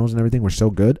the finals and everything were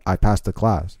so good, I passed the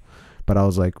class. But I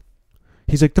was like,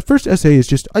 he's like, the first essay is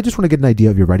just, I just want to get an idea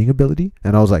of your writing ability.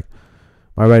 And I was like,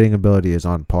 my writing ability is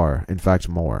on par, in fact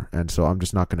more, and so I'm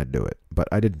just not going to do it. But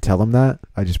I didn't tell him that.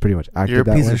 I just pretty much acted You're a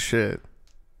that piece way. of shit.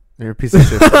 You're a piece of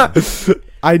shit.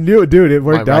 I knew it, dude. It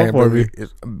worked out for me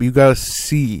You got a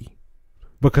C.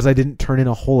 because I didn't turn in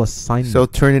a whole assignment. So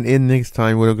turn it in next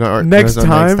time. Would have got next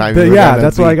time, yeah,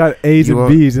 that's why I got A's and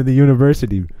B's in the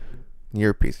university.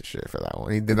 You're a piece of shit for that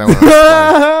one. He did that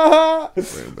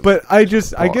one. But I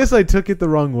guess I took it the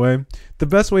wrong way. The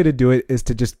best way to do it is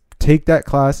to just take that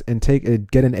class and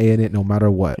get an A in it no matter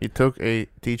what. He took a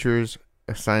teacher's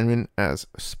assignment as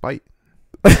spite,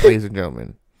 ladies and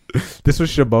gentlemen. This was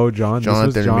Chabot John. This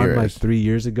was John Ramirez. like 3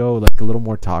 years ago, like a little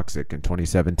more toxic in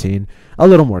 2017. A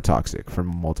little more toxic for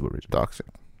multiple reasons. Toxic.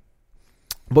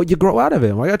 But you grow out of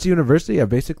it. When I got to university, I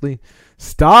basically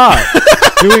stop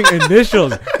doing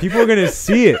initials. People are going to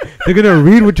see it. They're going to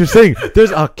read what you're saying.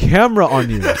 There's a camera on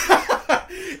you.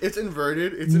 It's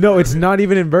inverted. No, it's not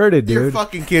even inverted, dude. You're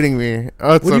fucking kidding me.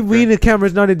 Oh, What do you mean the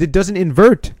camera's not? It doesn't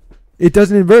invert. It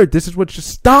doesn't invert. This is what. Just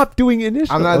stop doing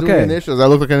initials. I'm not doing initials. I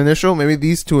look like an initial. Maybe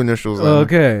these two initials. Then.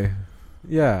 Okay.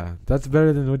 Yeah, that's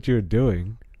better than what you're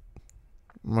doing.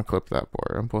 I'm gonna clip that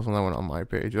part. I'm posting that one on my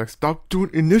page. Like, stop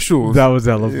doing initials. That was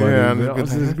hella funny. Yeah,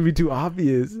 This is gonna be too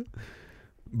obvious.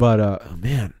 But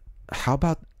man, how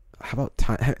about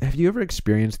time? Have you ever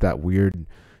experienced that weird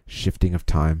shifting of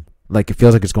time? Like it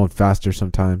feels like it's going faster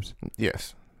sometimes.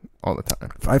 Yes, all the time.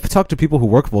 I've talked to people who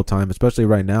work full time, especially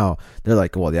right now. They're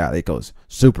like, well, yeah, it goes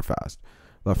super fast.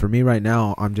 But for me right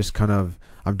now, I'm just I'm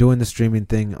doing the streaming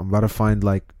thing. I'm about to find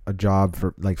like a job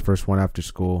for like first one after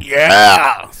school.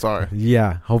 Yeah. Sorry.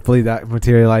 Yeah. Hopefully that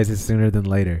materializes sooner than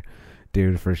later,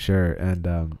 dude, for sure.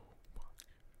 And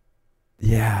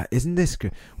yeah, isn't this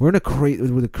good? We're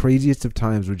in with the craziest of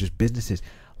times where just businesses,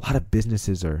 a lot of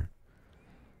businesses are,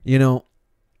 in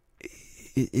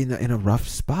a rough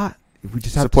spot. We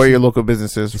just have support to your local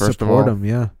businesses first of all. Support them,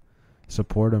 yeah.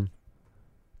 Support them,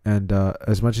 and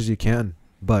as much as you can.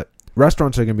 But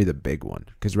restaurants are gonna be the big one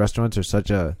because restaurants are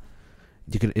such a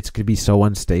it's gonna be so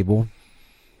unstable.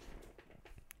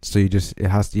 So you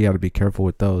got to be careful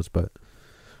with those. But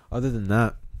other than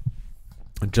that,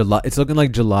 July. It's looking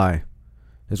like July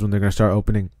is when they're gonna start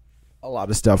opening a lot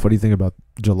of stuff. What do you think about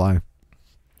July?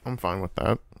 I'm fine with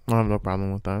that. I have no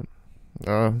problem with that.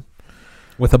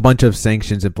 With a bunch of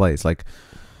sanctions in place, like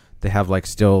they have like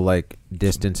still like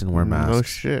distance and wear masks. No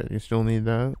shit, you still need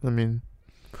that. I mean,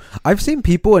 I've seen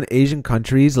people in Asian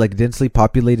countries, like densely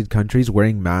populated countries,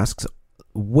 wearing masks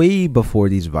way before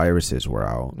these viruses were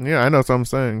out. yeah, I know what I'm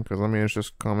saying because I mean it's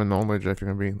just common knowledge that if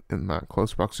you're gonna be in that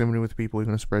close proximity with people, you're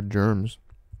gonna spread germs.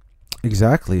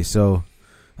 Exactly. So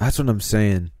that's what I'm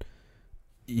saying.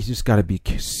 You just got to be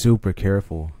super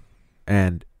careful,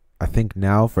 and I think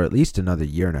now for at least another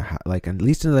year and a half, like at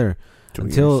least another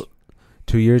 2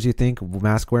 years, you think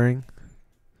mask wearing,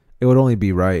 it would only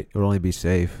be right. It would only be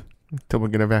safe. Until we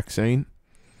get a vaccine.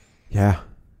 Yeah,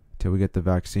 till we get the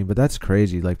vaccine. But that's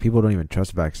crazy. Like people don't even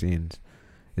trust vaccines.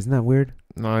 Isn't that weird?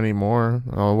 Not anymore.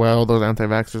 Oh well, those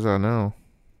anti-vaxxers are now.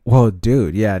 Well,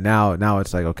 dude, yeah. Now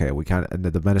it's like okay, we kind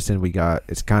of the medicine we got.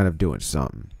 It's kind of doing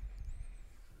something.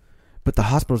 But the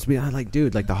hospitals, like,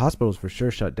 dude, like the hospitals for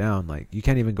sure shut down. Like, you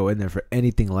can't even go in there for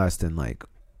anything less than like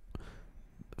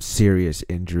serious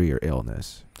injury or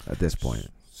illness at this point.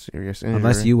 Serious injury.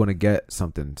 Unless you want to get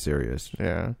something serious.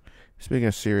 Yeah. Speaking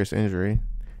of serious injury,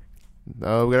 we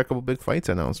got a couple big fights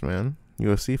announced, man.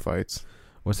 UFC fights.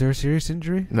 Was there a serious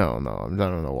injury? No, I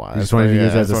don't know why. You just wanted to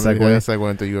use that as a segue?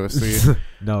 Segue into UFC.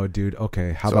 No, dude.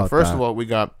 Okay, how so about first that? of all, we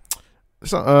got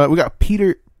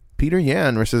Peter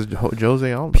Yan versus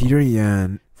Jose Aldo. Peter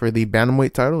Yan for the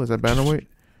bantamweight title. Is that bantamweight?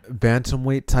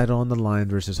 Bantamweight title on the line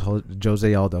versus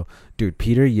Jose Aldo. Dude,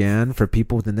 Peter Yan, for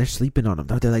people, then they're sleeping on him.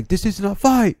 They're like, this isn't a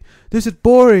fight. This is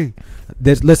boring.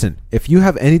 Listen, if you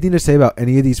have anything to say about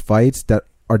any of these fights that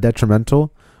are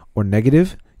detrimental or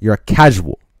negative, you're a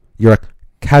casual. You're a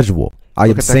casual. I Look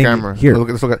am at the saying camera. it here.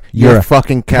 Let's look at. You're You're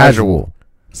fucking casual.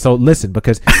 So listen,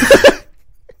 because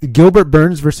Gilbert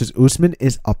Burns versus Usman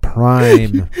is a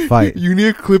prime fight. You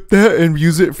need to clip that and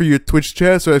use it for your Twitch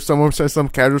chat. So if someone says some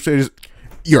casual shit, just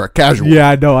you're a casual.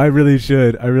 Yeah, no, I really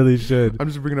should. I'm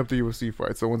just bringing up the UFC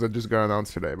fights, the ones that just got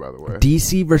announced today, by the way.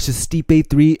 DC versus Stipe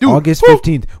 3, Dude, August woo!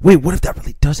 15th. Wait, what if that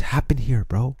really does happen here,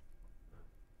 bro?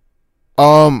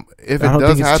 If it I don't does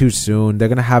think it's happen, too soon. They're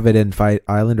gonna have it in Fight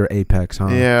Island or Apex, huh?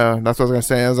 yeah, that's what I was gonna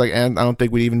say. I was like, and I don't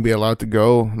think we'd even be allowed to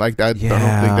go like that. I don't think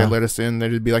Yeah. they'd let us in.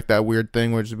 There'd be like that weird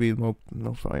thing where it'd just be no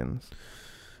fights.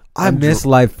 I miss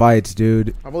live fights,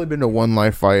 dude. I've only been to one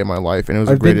live fight in my life, and it was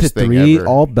I've the been to greatest thing 3, ever.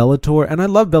 all Bellator, and I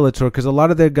love Bellator because a lot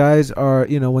of their guys are,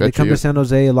 you know, when they Bet come you. to San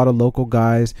Jose, a lot of local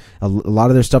guys, a lot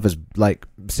of their stuff is like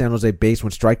San Jose based.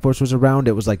 When Strikeforce was around,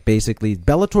 it was like basically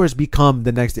Bellator has become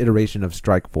the next iteration of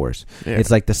Strikeforce. Yeah.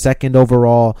 It's like the second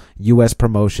overall U.S.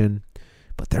 promotion,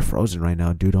 but they're frozen right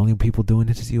now, dude. Only people doing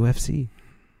it is UFC.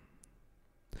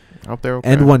 Out there,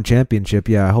 okay. And one championship,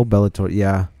 yeah. I hope Bellator,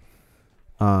 yeah.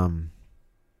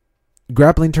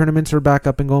 Grappling tournaments are back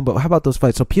up and going, but how about those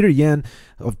fights? So Peter Yan,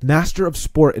 a master of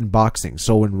sport in boxing.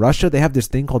 So in Russia, they have this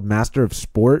thing called master of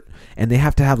sport, and they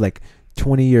have to have like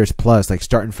 20 years plus, like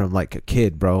starting from like a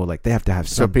kid, bro. Like they have to have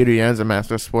So some Peter Yan's a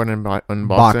master of sport in boxing.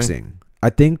 boxing. I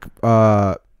think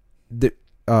there's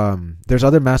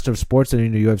other master of sports that are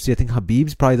in the UFC. I think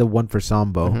Habib's probably the one for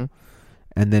Sambo. Mhm.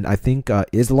 And then I think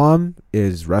Islam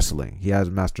is wrestling. He has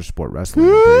master sport wrestling,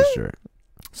 I'm pretty sure.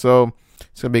 So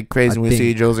it's gonna be crazy I when we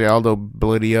see think- Jose Aldo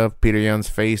bloody up Peter Yan's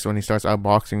face when he starts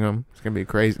outboxing him. It's gonna be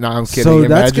crazy. No, I'm kidding. So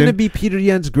that's Imagine. going to be Peter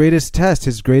Yan's greatest test,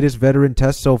 his greatest veteran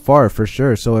test so far, for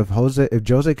sure. So if Jose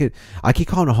could, I keep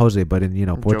calling him Jose, but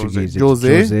in Portuguese,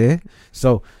 Jose. it's Jose.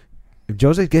 So if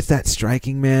Jose gets that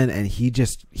striking, man, and he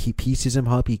pieces him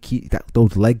up,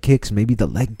 those leg kicks, maybe the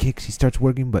leg kicks, he starts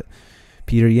working. But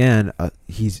Peter Yan,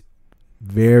 he's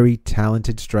very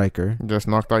talented striker. Just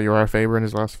knocked out Uriah Faber in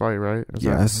his last fight, right?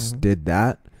 Yes, did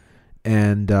that.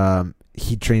 And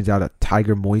he trains out at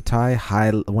Tiger Muay Thai,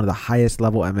 one of the highest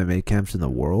level MMA camps in the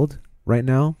world right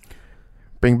now.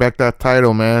 Bring back that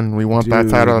title, man. We want that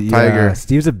Dude, title of yeah. Tiger.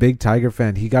 Steve's a big Tiger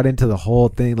fan. He got into the whole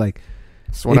thing, like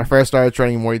So when I first started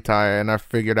training Muay Thai, and I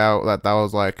figured out that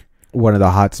was like one of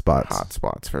the hot spots. hot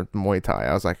spots for Muay Thai,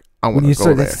 I was like, I When want you to go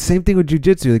start, there. that's the same thing with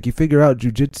jiu-jitsu. Like you figure out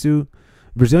jiu-jitsu,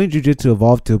 Brazilian jiu-jitsu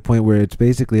evolved to a point where it's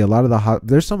basically a lot of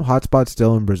there's some hot spots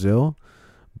still in Brazil,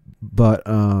 but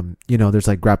there's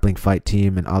like Grappling Fight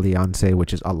Team and Aliança,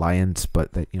 which is Alliance,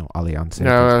 but that Aliança.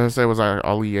 Yeah, I was gonna say, was I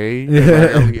Ali A?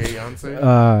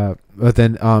 But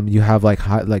then you have like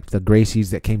the Gracies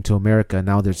that came to America.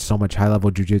 Now there's so much high level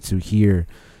jiu-jitsu here,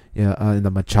 in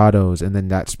the Machados, and then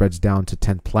that spreads down to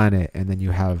 10th Planet, and then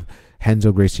you have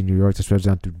Renzo Gracie in New York that spreads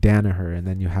down through Danaher, and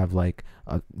then you have like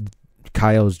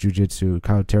Kyle's jiu-jitsu,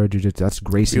 Kyle Terra jiu-jitsu. That's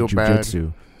Gracie Feel bad.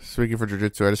 jiu-jitsu. Speaking for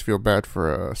jiu-jitsu, I just feel bad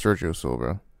for Sergio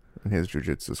Silva and his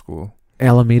jiu-jitsu school.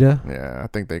 Alameda, Yeah, I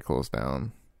think they closed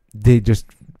down. they just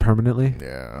permanently.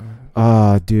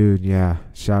 Yeah. Dude, yeah.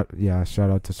 Shout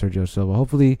out to Sergio Silva.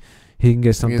 Hopefully he can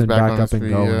get something He's back on up his and feet,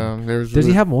 going. yeah. Does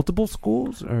he have multiple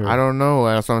schools? Or? I don't know.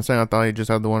 That's what I'm saying. I thought he just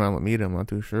had the one at Alameda. I'm not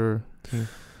too sure.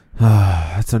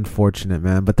 That's unfortunate,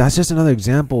 man. But that's just another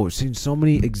example. We've seen so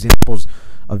many examples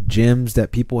of gyms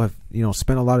that people have,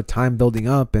 spent a lot of time building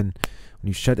up, and when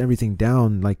you shut everything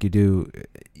down like you do,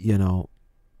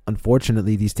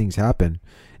 unfortunately these things happen.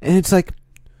 And it's like,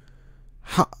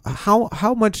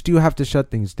 how much do you have to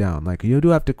shut things down? Like, you do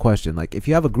have to question, like, if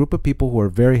you have a group of people who are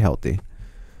very healthy,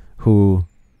 who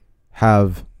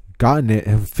have gotten it,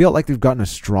 who feel like they've gotten a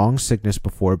strong sickness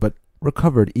before but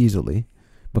recovered easily,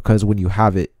 because when you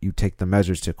have it, you take the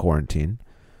measures to quarantine,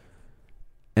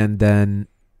 and then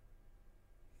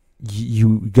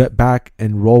you get back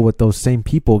and roll with those same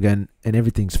people again, and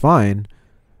everything's fine.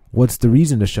 What's the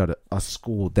reason to shut a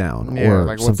school down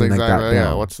or something like that down?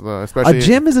 Yeah, what's the especially a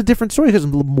gym is a different story because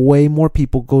way more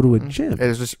people go to a gym.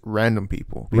 It's just random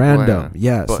people. Random,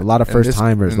 yes, a lot of first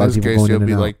timers, a lot of people going in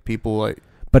and out. Like people like.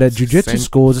 But at jiu-jitsu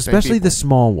schools, especially people. the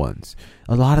small ones,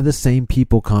 a lot of the same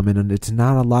people come in, and it's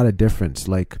not a lot of difference.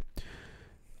 Like,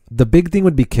 the big thing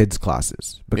would be kids'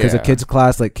 classes, because a kids'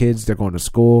 class, like kids, they're going to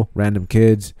school, random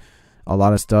kids, a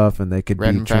lot of stuff, and they could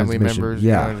random be family transmission. members.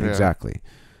 Yeah, exactly.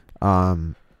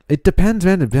 It depends,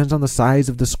 man. It depends on the size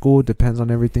of the school. It depends on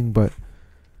everything. But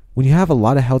when you have a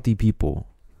lot of healthy people,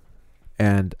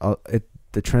 and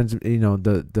the trends,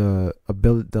 the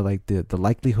ability, the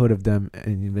likelihood of them,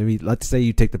 and maybe let's say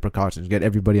you take the precautions, get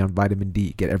everybody on vitamin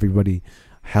D, get everybody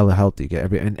hella healthy,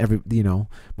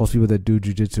 most people that do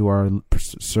jiu-jitsu are a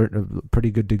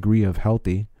pretty good degree of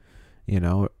healthy,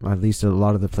 at least a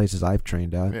lot of the places I've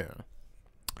trained at. Yeah.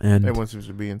 And Everyone seems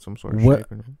to be in some sort of what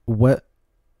shape. what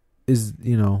is,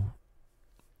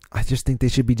 I just think they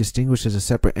should be distinguished as a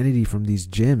separate entity from these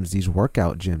gyms, these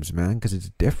workout gyms, man, because it's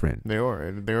different. They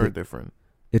are different.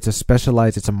 It's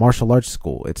a martial arts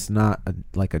school. It's not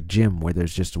like a gym where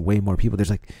there's just way more people. There's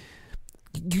like,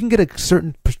 you can get a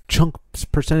certain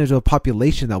percentage of the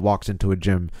population that walks into a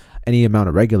gym any amount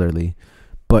of regularly,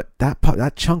 but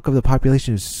that chunk of the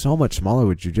population is so much smaller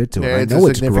with jiu-jitsu. Yeah, and I know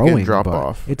it's growing, drop but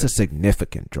off. it's a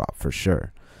significant drop for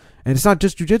sure. And it's not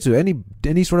just jiu-jitsu,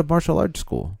 any sort of martial arts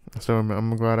school. So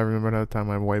I'm glad I remember that time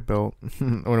I had white belt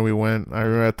when we went. I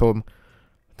remember I told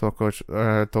Coach,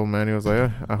 told Manny, I was like,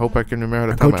 yeah, I hope I can remember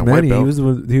how to tie Coach my Manny,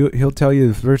 white belt. he'll tell you,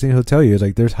 the first thing he'll tell you is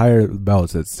like, there's higher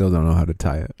belts that still don't know how to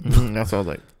tie it. That's why I was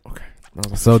like,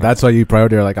 okay. So that's why you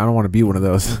probably are like, I don't want to be one of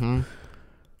those. And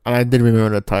I did remember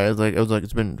how to tie. It was like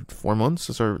it's been 4 months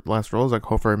since our last roll. I was like,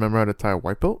 hope I remember how to tie a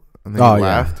white belt. And then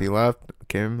he laughed,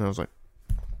 came, and I was like,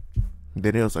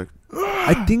 did it? I was like,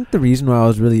 I think the reason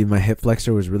why my hip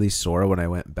flexor was really sore when I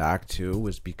went back too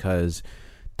was because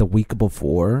the week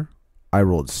before I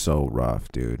rolled so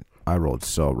rough, dude. I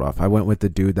went with the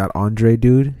dude, that Andre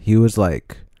dude. He was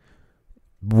like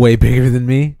way bigger than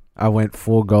me. I went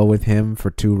full go with him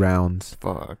for 2 rounds.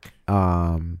 fuck.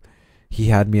 He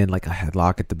had me in like a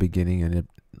headlock at the beginning and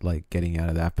like getting out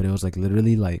of that, but it was like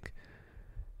literally like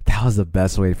that was the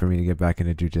best way for me to get back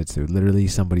into jiu-jitsu. Literally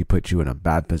somebody put you in a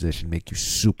bad position, make you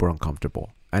super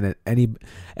uncomfortable. And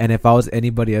if I was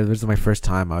anybody, this was my first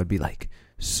time, I would be like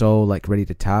so like ready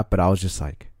to tap, but I was just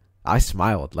like, I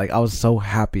smiled. Like I was so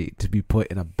happy to be put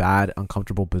in a bad,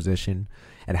 uncomfortable position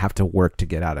and have to work to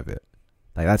get out of it.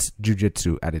 Like that's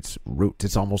jiu-jitsu at its roots.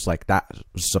 It's almost like that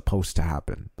was supposed to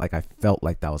happen. Like I felt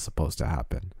like that was supposed to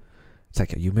happen. It's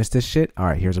like, you missed this shit? All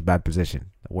right, here's a bad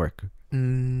position. Work.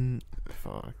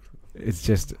 Fuck. It's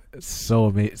just so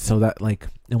amazing. So that like,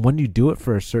 and when you do it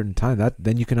for a certain time,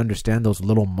 then you can understand those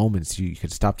little moments. You can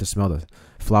stop to smell the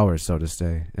flowers, so to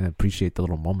say, and appreciate the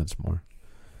little moments more.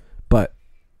 But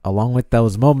along with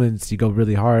those moments, you go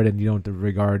really hard and you don't have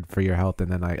regard for your health. And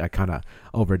then I kind of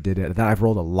overdid it. And then I've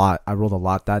rolled a lot. I rolled a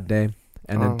lot that day.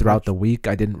 And then throughout the week,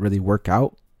 I didn't really work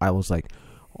out. I was like,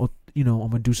 I'm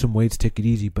going to do some weights, take it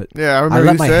easy. But yeah, I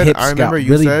remember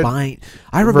you said bind.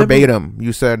 I remember verbatim,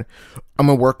 you said, I'm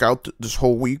going to work out this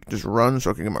whole week, just run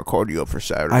so I can get my cardio up for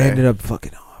Saturday. I ended up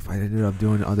fucking off. I ended up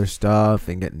doing other stuff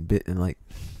and getting bit, and like,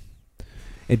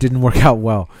 it didn't work out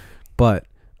well. But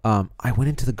I went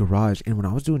into the garage, and when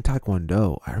I was doing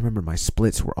Taekwondo, I remember my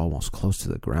splits were almost close to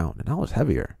the ground, and I was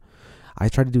heavier. I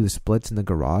tried to do the splits in the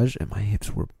garage, and my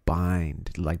hips were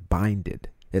binded.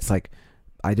 It's like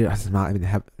I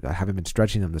haven't been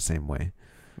stretching them the same way.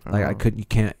 Like you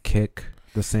can't kick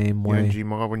the same way. Yeah,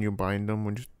 Gmod, when you bind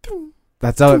them,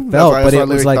 that's how it felt. But it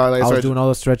was like I was doing all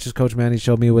the stretches Coach Manny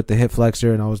showed me with the hip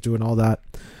flexor, and I was doing all that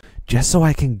just so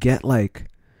I can get like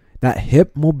that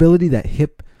hip mobility, that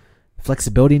hip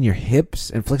flexibility in your hips,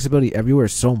 and flexibility everywhere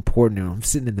is so important. I'm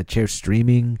sitting in the chair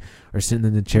streaming or sitting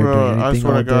in the chair doing anything. I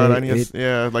swear all to God, day. I need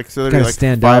Gotta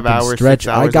stand 5 up and hours, stretch. 6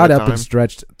 hours I got at a up and time.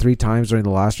 stretched 3 times during the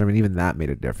last room, and even that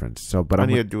made a difference. So, but I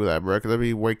need to do that, bro, because I'd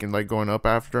be waking, like, going up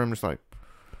after. I'm just like,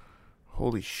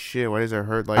 holy shit, why does it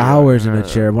hurt? Like hours in a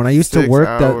chair. When I used to 6 work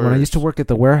hours. at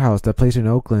the warehouse, that place in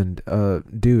Oakland,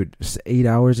 dude, 8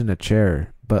 hours in a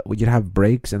chair. But you'd have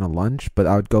breaks and a lunch, but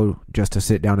I would go just to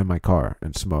sit down in my car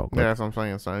and smoke. Yeah, that's what I'm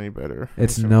saying. It's not any better.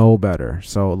 It's no better.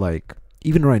 So, like,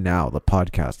 even right now, the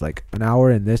podcast, like, an hour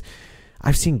in this,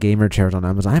 I've seen gamer chairs on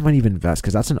Amazon. I might even invest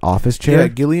because that's an office chair. Yeah,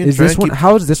 Gillian is Trent this one?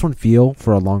 How does this one feel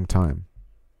for a long time?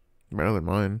 Better than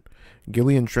mine.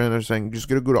 Gilly and Trent are saying just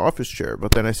get a good office chair,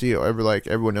 but then I see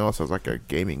everyone else has like a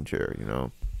gaming chair, you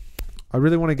know. I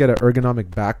really want to get an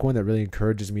ergonomic back one that really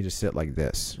encourages me to sit like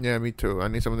this. Yeah, me too. I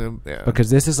need some of them. Yeah, because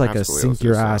this is like a sink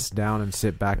your so. ass down and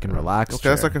sit back and relax. Okay,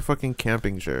 that's like a fucking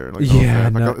camping chair. Like, yeah,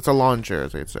 it's a lawn chair,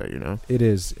 as they'd say, you know. It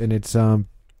is, and it's I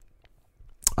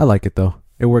like it though.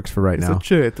 It works for right now. It's a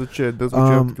chair. That's what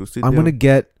you have to do. Sit I'm down. gonna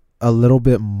get a little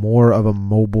bit more of a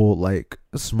mobile, like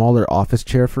smaller office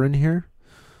chair for in here.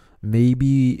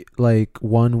 Maybe like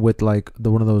one with like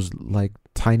one of those like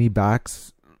tiny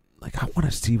backs. Like I want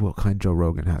to see what kind Joe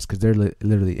Rogan has because they're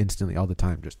literally instantly all the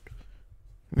time, just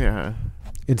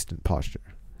instant posture.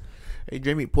 Hey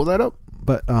Jamie, pull that up.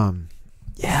 But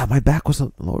yeah, my back was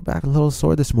lower back a little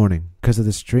sore this morning because of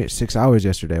the straight 6 hours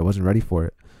yesterday. I wasn't ready for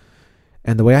it.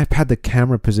 And the way I've had the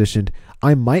camera positioned,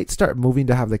 I might start moving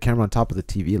to have the camera on top of the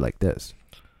TV like this.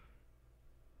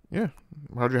 Yeah.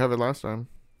 How'd you have it last time?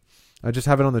 I just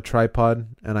have it on the tripod,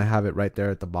 and I have it right there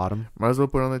at the bottom. Might as well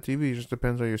put it on the TV. It just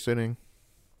depends how you're sitting.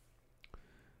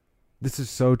 This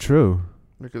is so true.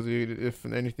 Because if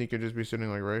anything, you could just be sitting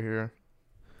like right here.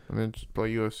 And then just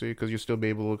play UFC because you'll still be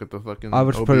able to look at the fucking. I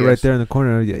would just OBS. put it right there in the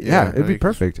corner. Yeah, it'd be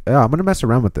perfect. Yeah, I'm gonna mess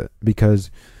around with it because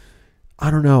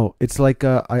I don't know. It's like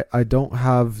I don't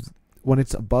have when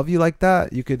it's above you like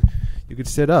that. You could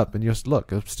sit up and just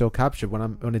look. It'll still capture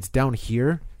when it's down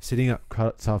here. Sitting up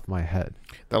cuts off my head.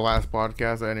 The last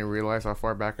podcast, I didn't realize how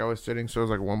far back I was sitting. So it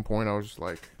was like one point, I was just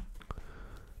like.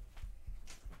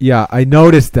 Yeah, I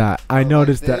noticed that. I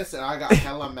noticed like that. And I got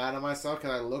hella mad at myself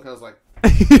because I was like,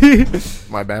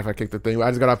 my bad if I kicked the thing.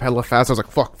 I just got up hella fast. I was like,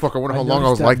 fuck. I wonder how long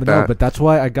I was like that. No, but that's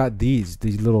why I got these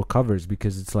little covers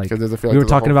because it's like we like were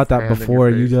talking about that before.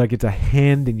 You like it's a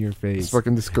hand in your face. It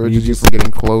fucking discourages you from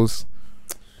getting close.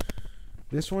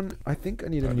 This one, I think I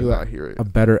need a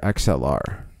better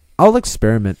XLR. I'll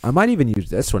experiment. I might even use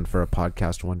this one for a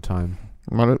podcast one time.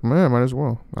 Might as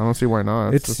well. I don't see why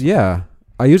not. Yeah.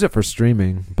 I use it for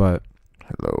streaming, but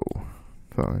hello.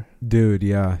 Sorry. Dude,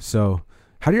 yeah. So,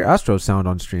 how do your Astros sound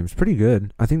on streams? Pretty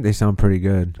good. I think they sound pretty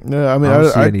good. Yeah, I mean,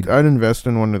 I'd invest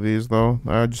in one of these though.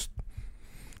 It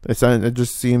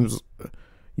just seems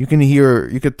you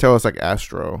could tell it's like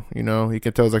Astro, you know? You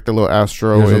can tell it's like the little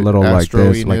Astro. There's a little like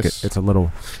this, like it's a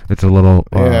little.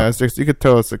 Yeah, you could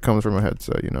tell it comes from a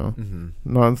headset, you know. Mm-hmm.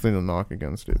 Nothing to knock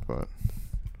against it, but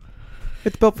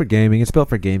it's built for gaming. It's built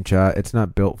for game chat. It's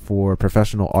not built for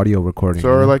professional audio recording. So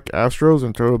are like Astros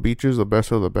and Turtle Beaches the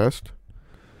best of the best?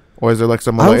 Or is there like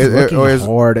some? I was looking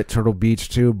hard at Turtle Beach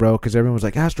too, bro, because everyone was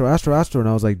like Astro, and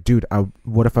I was like, dude,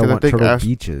 what if I want Turtle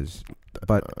Beaches?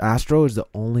 But Astro is the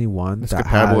only one that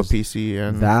compatible has with PC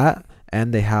and that,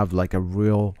 and they have like a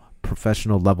real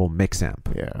professional level mix amp.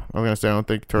 Yeah, I'm gonna say I don't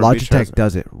think Turtle Beach Logitech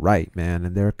does it right, man,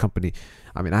 and they're a company.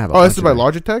 I mean, I have. This is by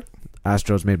Logitech.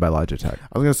 Astro's made by Logitech.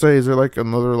 I was gonna say, is there like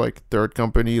another like third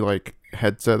company like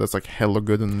headset that's like hella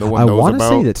good and no one knows about? I want to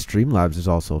say that Streamlabs is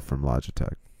also from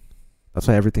Logitech. That's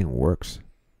why everything works.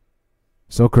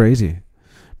 So crazy,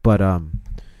 but what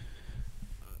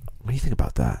do you think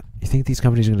about that? You think these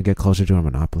companies are gonna get closer to a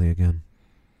monopoly again?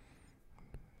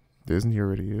 Disney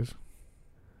already is.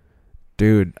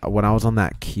 Dude, when I was on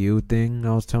that Q thing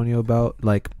I was telling you about,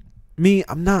 like me,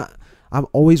 I'm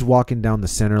always walking down the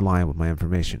center line with my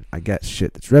information. I get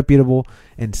shit that's reputable.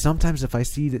 And sometimes if I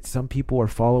see that some people are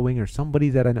following or somebody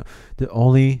that I know, the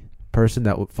only person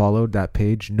that followed that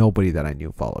page, nobody that I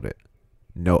knew followed it.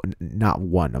 No, not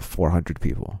one of 400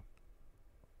 people.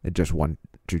 It just one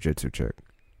jiu-jitsu chick.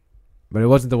 But it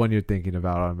wasn't the one you're thinking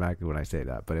about automatically when I say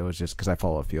that. But it was just because I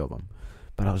follow a few of them.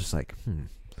 But I was just like,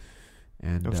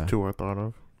 And those two I thought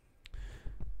of.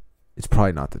 It's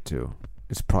probably not the two.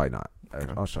 It's probably not.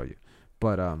 Okay. I'll show you.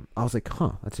 But I was like,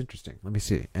 that's interesting. Let me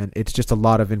see. And it's just a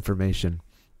lot of information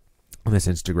on this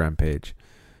Instagram page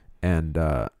and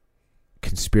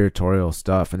conspiratorial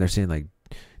stuff. And they're saying like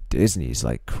Disney's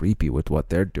like creepy with what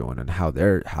they're doing and how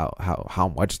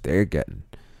much they're getting.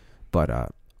 But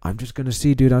I'm just going to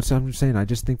see, dude. I'm just saying, I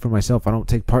just think for myself, I don't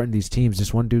take part in these teams.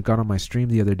 This one dude got on my stream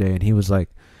the other day and he was like,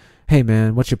 hey,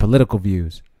 man, what's your political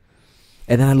views?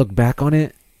 And then I look back on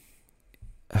it.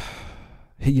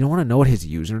 Hey, you don't want to know what his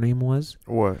username was?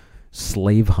 What?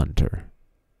 Slave Hunter.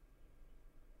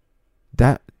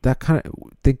 That kind of,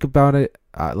 think about it,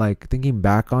 like thinking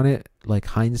back on it, like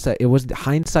hindsight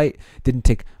didn't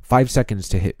take 5 seconds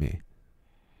to hit me.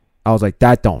 I was like,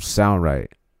 that don't sound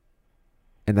right.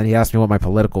 And then he asked me what my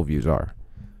political views are.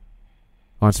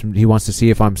 He wants to see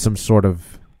if I'm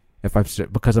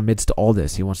because amidst all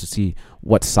this, he wants to see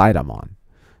what side I'm on.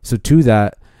 So to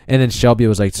that, and then Shelby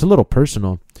was like, it's a little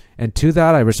personal. And to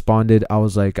that, I responded, I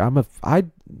was like,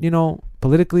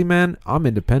 politically, man, I'm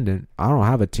independent. I don't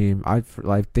have a team. I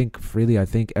think freely. I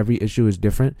think every issue is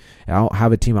different. I don't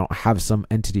have a team. I don't have some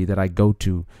entity that I go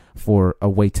to for a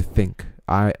way to think.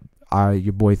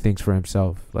 Your boy thinks for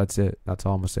himself. That's it. That's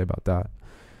all I'm gonna say about that.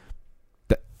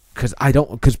 Because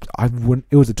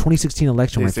it was the 2016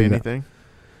 election. Did he say anything?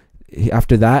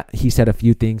 After that, he said a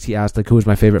few things. He asked like, "Who was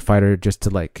my favorite fighter?" Just to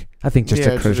clear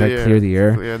the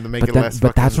air. Yeah, to make it less.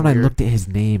 But that's when I looked at his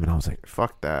name and I was like,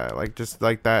 "Fuck that!" Like just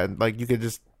like that. Like you could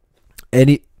just.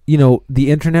 The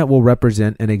internet will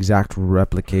represent an exact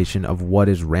replication of what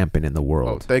is rampant in the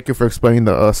world. Oh, thank you for explaining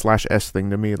the /S thing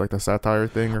to me, like the satire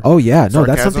thing. Oh yeah, no,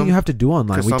 that's something you have to do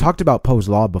online. We talked about Poe's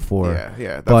Law before.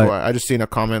 Yeah. That's why I just seen a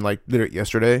comment like literally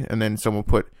yesterday, and then someone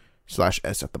put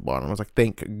 /S at the bottom. I was like,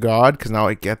 thank God, because now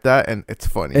I get that, and it's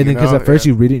funny. And then because at first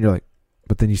you read it, and you're like,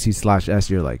 but then you see /S,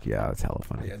 you're like, yeah, that's hella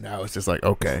funny. Yeah, now it's just like,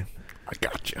 okay, I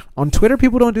got you. On Twitter,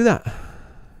 people don't do that.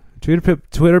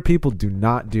 Twitter people do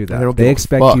not do that. They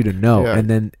expect you to know, and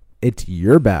then it's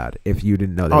your bad if you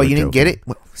didn't know. You didn't get it?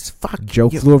 Well, fuck.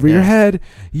 Joke flew over your head.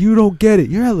 You don't get it.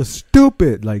 You're hella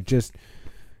stupid. Like, just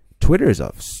Twitter is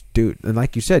dude. And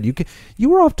like you said, you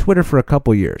were off Twitter for a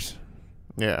couple years.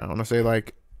 Yeah, I want to say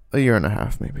like a year and a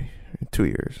half, maybe 2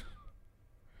 years.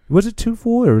 Was it 2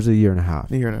 full or was it a year and a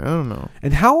half? A year and I don't know.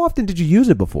 And how often did you use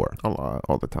it before? A lot,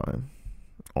 all the time,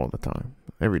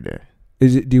 every day.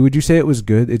 Would you say it was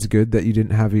good? It's good that you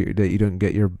didn't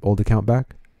get your old account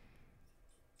back.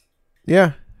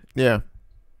 Yeah.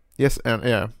 Yes, and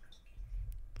yeah.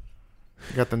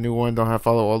 You got the new one. Don't have to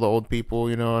follow all the old people.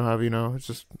 It's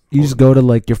just you just go to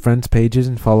like your friends' pages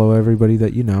and follow everybody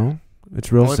that you know.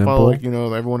 It's real simple.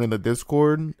 Follow everyone in the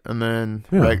Discord, and then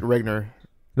Regner.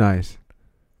 Nice.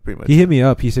 Pretty much. He hit me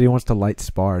up. He said he wants to light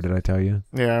spar. Did I tell you?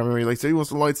 Yeah, I remember he said he wants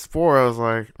to light spar. I was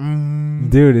like,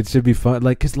 dude, it should be fun.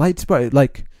 Like, cause light spar,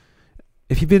 like,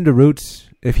 if he's been to Roots,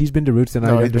 then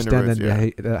I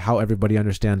understand how everybody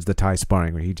understands the Thai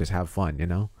sparring where he just have fun, you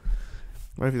know.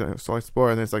 What if he's like light spar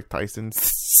and then it's like Tyson?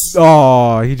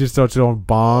 Oh, he just starts throwing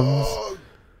bombs. Oh,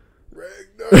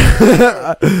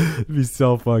 Regner. It'd be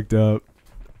so fucked up.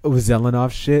 With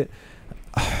Zelenov shit.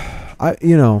 That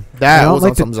was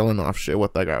like some Zelenov shit.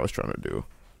 What that guy was trying to do,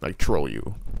 like troll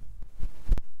you.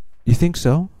 You think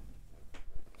so?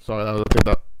 Sorry, that was a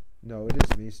bit. No, it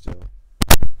is me still.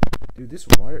 Dude, this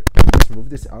wire. Can you just move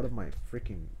this out of my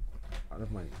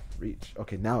reach?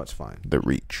 Okay, now it's fine. The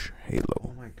reach halo.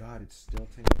 Oh my god, it's still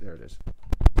tangled. There it is.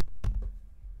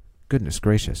 Goodness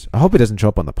gracious! I hope it doesn't show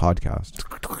up on the podcast.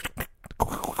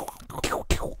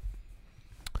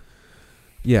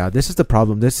 Yeah, this is the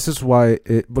problem. This is why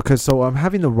because I'm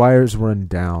having the wires run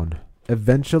down.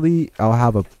 Eventually, I'll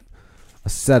have a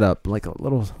setup, like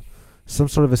some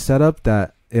sort of a setup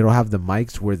that it'll have the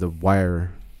mics where the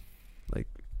wire, like,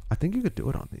 I think you could do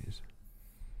it on these.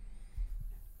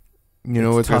 You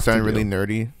know what's gonna sound really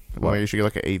nerdy? Well, you should get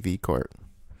like an AV cart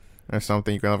or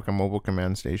something. You can have like a mobile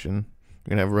command station. You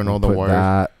can have run all the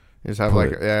wires. Just have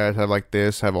have like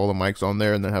this, have all the mics on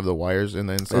there, and then have the wires in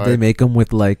the inside. Did they make them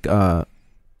with like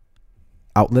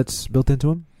outlets built into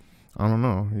them? I don't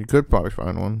know. You could probably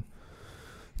find one.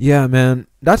 Yeah, man,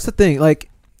 that's the thing. Like,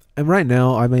 and right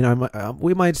now, I mean,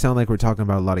 we might sound like we're talking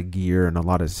about a lot of gear and a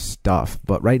lot of stuff,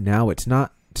 but right now it's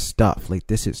not stuff. Like,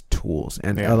 this is tools,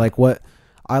 and like what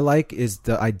I like is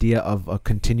the idea of a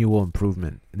continual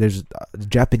improvement. There's a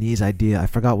Japanese idea. I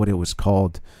forgot what it was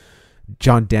called.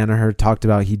 John Danaher talked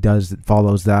about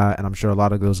follows that, and I'm sure a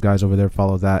lot of those guys over there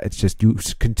follow that. It's just you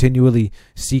continually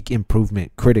seek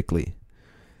improvement critically.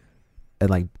 And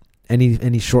like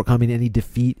any shortcoming, any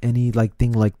defeat, any like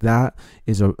thing like that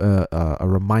is a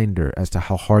reminder as to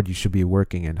how hard you should be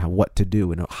working and what to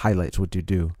do, and it highlights what you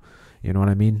do. You know what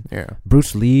I mean? Yeah.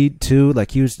 Bruce Lee too,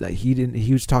 like he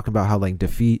was talking about how like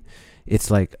defeat,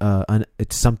 it's like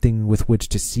it's something with which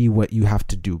to see what you have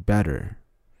to do better.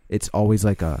 It's always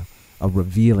like a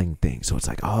revealing thing. So it's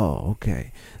like, oh,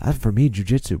 okay. That's for me,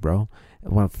 jiu-jitsu, bro.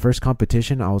 When first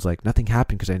competition, I was like, nothing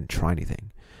happened because I didn't try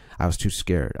anything. I was too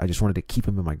scared. I just wanted to keep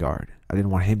him in my guard. I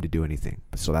didn't want him to do anything.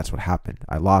 So that's what happened.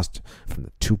 I lost from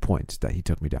the 2 points that he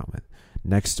took me down with.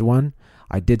 Next one,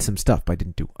 I did some stuff, but I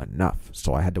didn't do enough.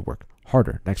 So I had to work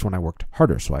harder. Next one, I worked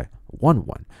harder. So I won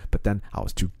one. But then I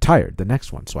was too tired the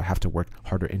next one. So I have to work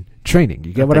harder in training.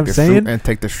 You get what I'm saying? And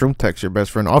take the shroom text your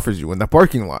best friend offers you in the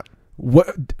parking lot.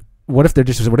 What if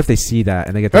they see that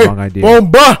and they get the wrong idea?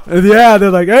 Bomba! Yeah,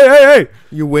 they're like, hey.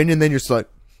 You win and then you're just like,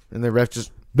 and the ref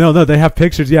just. No, they have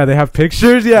pictures. Yeah, they have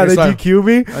pictures. Yeah, they DQ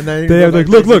me. And then they have like,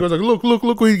 look,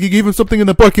 you gave him something in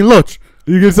the parking lot.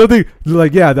 You get something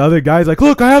like, yeah, the other guy's like,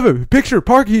 look, I have a picture.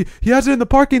 He has it in the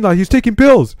parking lot. He's taking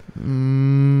pills.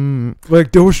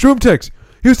 Like, there was shroom text.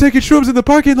 He was taking shrooms in the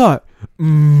parking lot.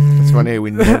 It's funny.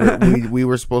 We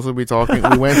were supposed to be talking.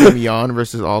 We went from Jan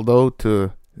versus Aldo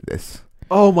to this.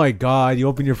 Oh my God! You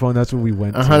open your phone. That's what we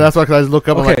went to. That's why I look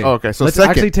up. Okay. I'm like, oh, okay. So let's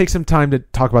actually take some time to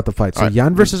talk about the fight. So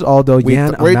Jan versus Aldo.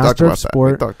 Jan, a master of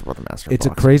sport. We talked about the master. It's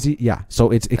a crazy. Yeah.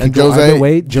 So it can go either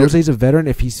way. Jose's a veteran.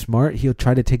 If he's smart, he'll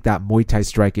try to take that Muay Thai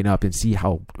striking up and see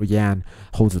how Jan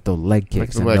holds with the leg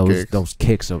kicks those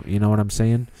kicks. So you know what I'm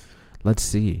saying? Let's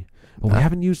see. Well, we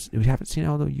haven't seen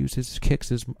Aldo use his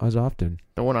kicks as often.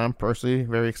 The one I'm personally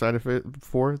very excited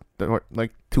for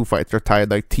like two fights. They're tied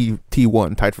like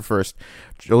T1 tied for first.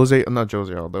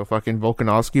 Aldo. Fucking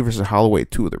Volkanovski versus Holloway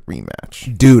 2, the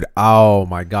rematch. Dude, oh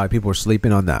my God, people are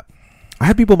sleeping on that. I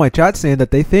had people in my chat saying that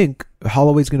they think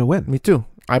Holloway's gonna win. Me too.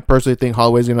 I personally think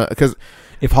Holloway's gonna, because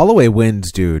if Holloway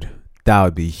wins, dude, that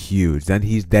would be huge. Then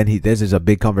this is a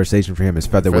big conversation for him as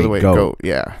featherweight GOAT.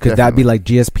 Yeah, because that'd be like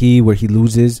GSP where he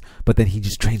loses, but then he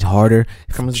just trains harder,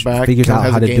 comes back, figures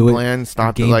out how to do plan, it,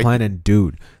 plan, and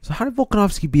dude. So how did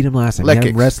Volkanovski beat him last time? Leg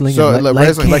kicks. Wrestling,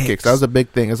 leg kicks. That was a big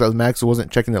thing. As Max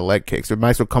wasn't checking the leg kicks. So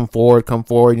Max would come forward,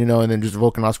 and then just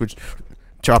Volkanovski would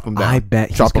chop him down. I bet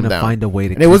he's Chop him gonna down. find a way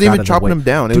to. And it wasn't kick out even of the chopping way. him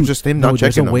down. It Dude, was just him no, not checking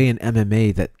there's a him. way in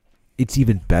MMA that it's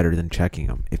even better than checking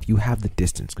him. If you have the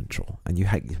distance control and you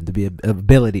have the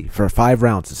ability for 5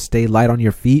 rounds to stay light on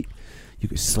your feet, you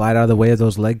can slide out of the way of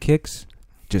those leg kicks,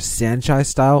 just Sanchez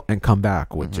style, and come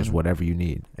back with just whatever you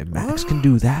need. And Max can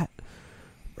do that.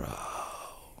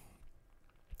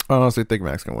 I honestly think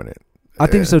Max can win it. I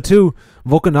think so too.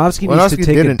 Volkanovski needs to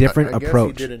take a different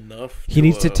approach. He did enough. He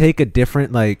needs to take a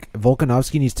different, like,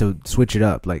 Volkanovski needs to switch it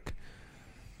up, like,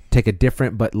 take a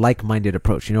different but like-minded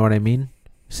approach. You know what I mean?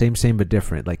 Same but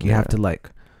different. Like, you have to, like,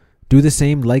 do the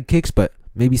same leg kicks, but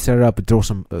maybe set it up and throw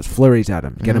some flurries at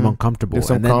him, get him uncomfortable. Do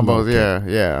some and then combos,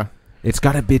 yeah. It's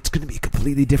gonna be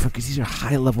completely different because these are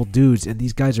high-level dudes, and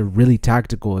these guys are really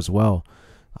tactical as well.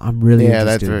 I'm really interested.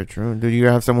 That's very true. Dude, you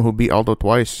have someone who beat Aldo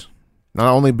twice. Not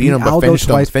only beat him, but Aldo finished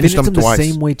twice, him the twice.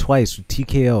 same way twice with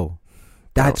TKO.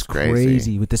 That's was crazy.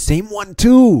 crazy. With the same one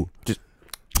too. Just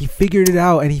he figured it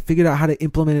out, and he figured out how to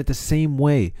implement it the same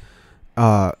way.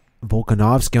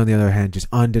 Volkanovski, on the other hand, just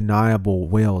undeniable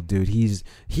will, dude.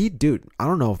 Dude. I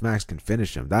don't know if Max can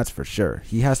finish him. That's for sure.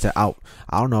 He has to out.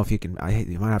 I don't know if he can.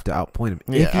 He might have to outpoint him.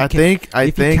 Yeah, I think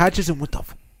he catches him with a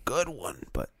good one,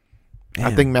 but man.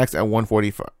 I think Max at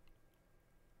 145.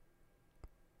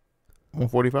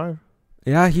 145.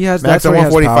 Yeah, he has. Max That's at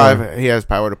where 145. He has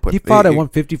power to put. He fought at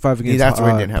 155 against. That's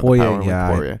where he didn't have the power with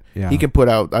yeah, Poirier. Yeah, He can put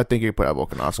out. I think he can put out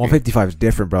Volkanovski. 155 is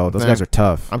different, bro. Those guys are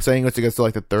tough. I'm saying once it gets to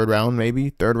like the third round,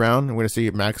 maybe third round, I'm going to see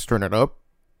Max turn it up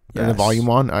and the volume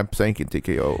on. I'm saying he can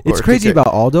TKO. It's crazy about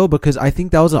Aldo because I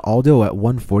think that was an Aldo at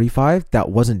 145 that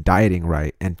wasn't dieting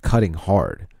right and cutting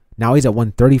hard. Now he's at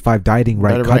 135 dieting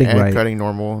right, cutting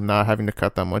normal, not having to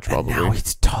cut that much. Probably. And now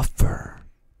he's tougher.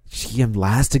 See him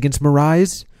last against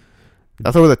Moraes.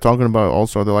 That's what they're talking about.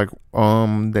 Also, they're like,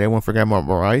 they won't forget about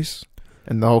Moraes,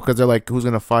 and the whole because they're like, who's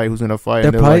gonna fight? Who's gonna fight?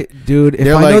 They're probably, like, dude.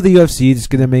 If I know the UFC is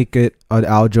gonna make it an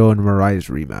Aljo and Moraes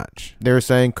rematch. They were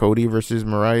saying Cody versus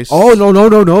Moraes. Oh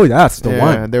no! That's the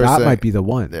one. That saying, might be the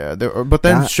one. Yeah, but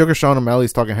then Sugar Sean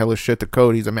O'Malley's talking hella shit to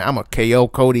Cody. He's like, man, I'm a KO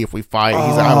Cody if we fight.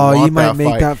 He's like, I want you might that make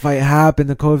fight. that fight happen.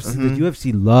 The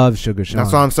UFC loves Sugar Sean.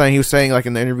 That's what I'm saying. He was saying like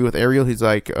in the interview with Ariel, he's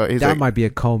like, that might be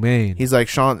a co-main. He's like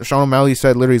Sean O'Malley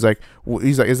said literally, he's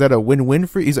like, is that a win-win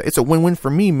for you? He's like, it's a win-win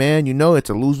for me, man. You know, it's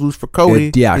a lose-lose for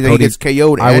Cody. Cody he gets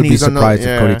KO'd. I would be surprised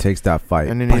if Cody takes that fight.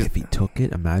 But if he took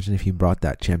it, imagine if he brought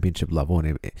that championship level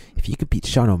and if he could beat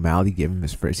Sean O'Malley, give him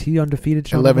his first. Is he undefeated?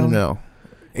 11-0,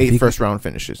 8 first round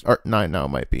finishes, or 9 now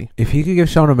might be. If he could give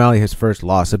Sean O'Malley his first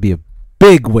loss, it'd be a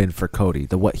big win for Cody.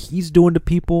 What he's doing to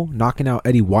people, knocking out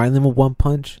Eddie Wineland with one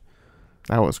punch.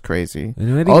 That was crazy.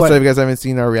 Also, if you guys haven't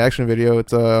seen our reaction video,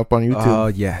 it's up on YouTube. Oh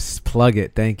yes, plug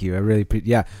it. Thank you. I really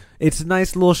it's a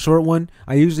nice little short one.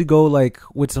 I usually go like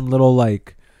with some little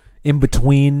like in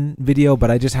between video, but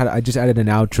I just added an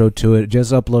outro to it.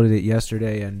 Just uploaded it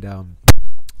yesterday, and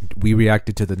we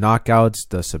reacted to the knockouts,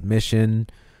 the submission,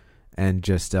 and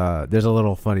just there's a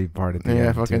little funny part at the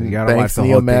end. Fucking you gotta watch the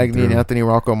Neil whole Magny thing and Anthony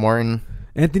Rocco Martin.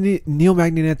 Neil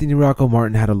Magny and Anthony Rocco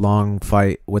Martin had a long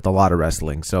fight with a lot of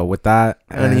wrestling. So with that,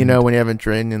 and you know when you haven't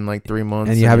trained in like 3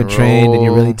 months, and you haven't trained, and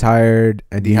you're really tired,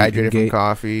 and dehydrated from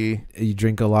coffee, you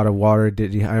drink a lot of water.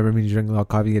 I remember you drink a lot of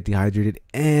coffee, you get dehydrated,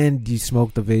 and you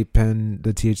smoke the vape pen,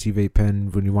 the THC vape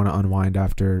pen when you want to unwind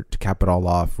after to cap it all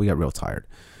off. We got real tired.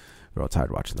 Real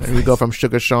tired watching the fight. We go from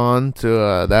Sugar Sean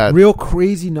to that real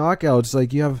crazy knockouts.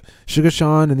 Like you have Sugar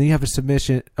Sean, and then you have a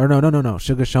submission. Or no,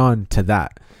 Sugar Sean to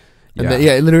that. And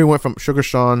it literally went from Sugar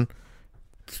Sean,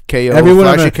 KO,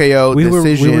 flashy KO,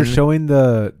 decision. We were showing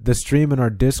the stream in our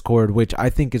Discord, which I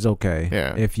think is okay.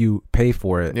 Yeah. If you pay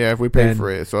for it. Yeah, if we pay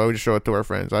for it. So I would just show it to our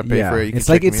friends. I pay for it. It's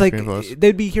like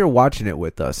they'd be here watching it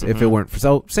with us if it weren't for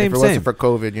same. Wasn't for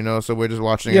COVID, so we're just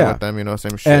watching it with them,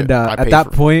 same shit. And at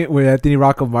that point with Anthony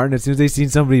Rocco Martin, as soon as they seen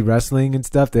somebody wrestling and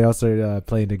stuff, they all started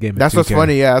playing the game. That's what's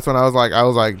funny. Yeah, that's when I was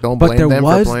like, don't blame them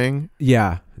for playing.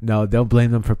 Yeah, no, don't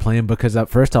blame them for playing because at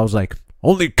first I was like,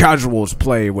 only casuals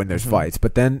play when there's fights.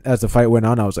 But then as the fight went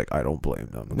on, I was like, I don't blame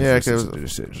them. Because it was a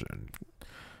decision.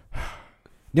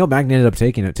 Neil Magny ended up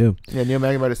taking it too. Yeah, Neil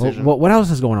Magny by decision. What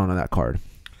else is going on that card?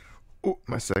 Ooh,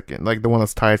 my second. Like the one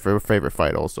that's tied for favorite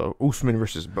fight also. Usman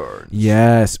versus Burns.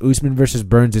 Yes, Usman versus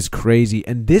Burns is crazy.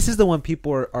 And this is the one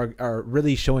people are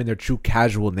really showing their true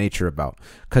casual nature about.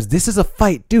 Because this is a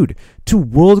fight, dude. 2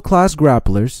 world-class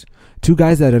grapplers. 2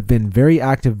 guys that have been very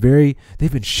active,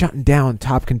 they've been shutting down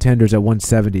top contenders at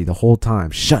 170 the whole time,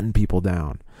 shutting people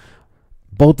down.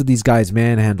 Both of these guys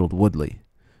manhandled Woodley.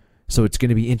 So it's going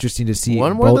to be interesting to see.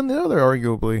 One more than the other,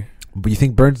 arguably. But you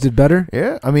think Burns did better?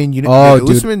 Yeah. I mean,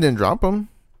 Usman didn't drop him.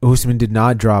 Usman did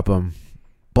not drop him.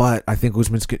 but I think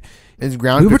Usman's good. It's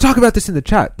ground. We were talking about this in the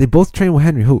chat. They both train with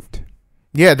Henry Hooft.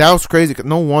 Yeah, that was crazy.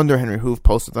 No wonder Henry Hooft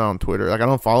posted that on Twitter. Like, I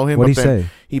don't follow him. What but did he say?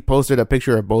 He posted a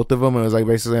picture of both of them, and it was like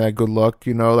basically like good luck.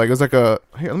 You know, like it was like a.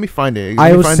 Here, let me find it.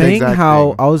 I was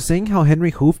saying how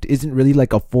Henry Hooft isn't really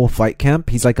like a full fight camp.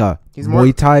 He's like a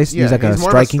Muay Thai. He's like a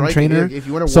striking trainer. If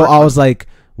you want to so I was like,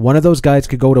 one of those guys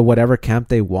could go to whatever camp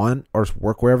they want or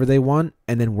work wherever they want,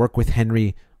 and then work with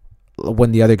Henry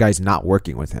when the other guy's not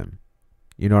working with him.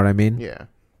 You know what I mean? Yeah.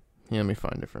 Yeah, let me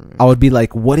find it for me. I would be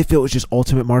like, what if it was just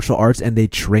Ultimate Martial Arts and they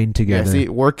train together? Yeah, see,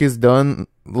 work is done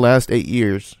last 8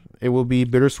 years. It will be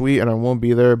bittersweet, and I won't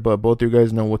be there, but both you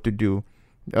guys know what to do.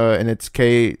 And it's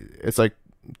like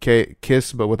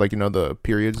kiss, but with like, you know, the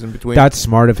periods in between. That's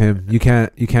smart of him. You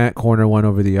can't corner one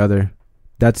over the other.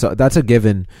 That's a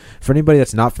given. For anybody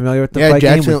that's not familiar with the fight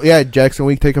game. Jackson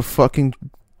Week take a fucking...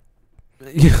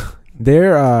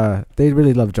 They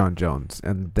really love John Jones,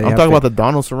 and I'm talking about the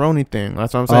Donald Cerrone thing.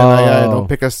 That's what I'm saying. Don't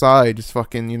pick a side. Just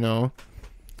fucking, you know.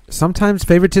 Sometimes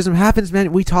favoritism happens,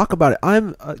 man. We talk about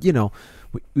it.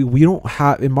 We don't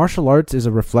have, in martial arts is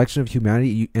a reflection of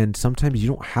humanity, and sometimes you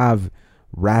don't have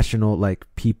rational like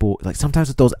people. Like sometimes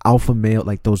with those alpha male,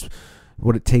 like those,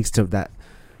 what it takes to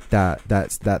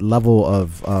that level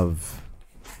of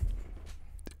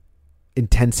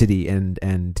intensity and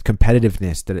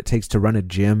competitiveness that it takes to run a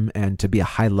gym and to be a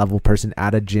high level person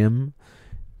at a gym.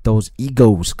 Those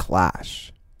egos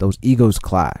clash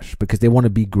because they want to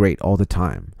be great all the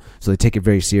time, so they take it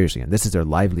very seriously, and this is their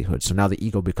livelihood. So now the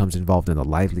ego becomes involved in the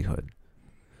livelihood.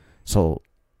 So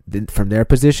then from their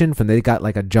position, from they got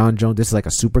like a John Jones, this is like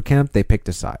a super camp, they picked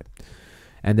a side.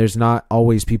 And there's not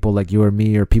always people like you or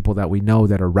me or people that we know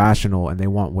that are rational and they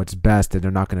want what's best and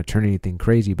they're not going to turn anything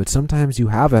crazy. But sometimes you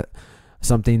have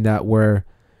something that where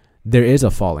there is a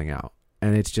falling out,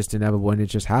 and it's just inevitable, and it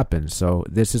just happens. So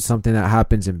this is something that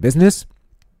happens in business,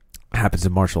 happens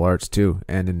in martial arts too,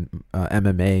 and in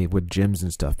MMA with gyms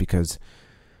and stuff, because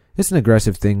it's an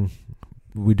aggressive thing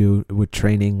we do with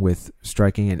training, with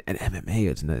striking, and MMA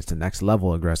it's the next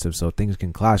level aggressive, so things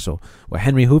can clash. So what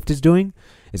Henry Hooft is doing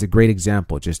is a great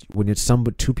example. Just when it's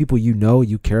two people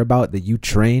you care about, that you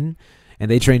train, and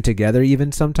they train together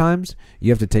even sometimes,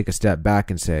 you have to take a step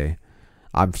back and say,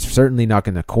 I'm certainly not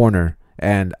going to corner,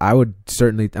 and I would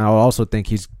also think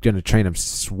he's going to train him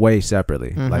way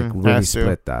separately, like really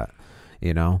split that,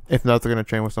 you know. If not, they're going to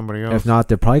train with somebody else. If not,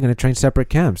 they're probably going to train separate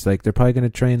camps. Like they're probably going to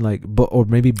train or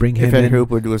maybe bring him in. Hoop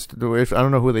would I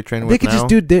don't know who they train with. They could just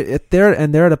do. They're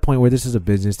at a point where this is a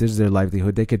business. This is their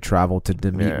livelihood. They could travel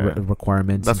to meet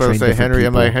requirements. That's what I say, Henry.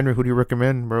 I'm like, Henry, who do you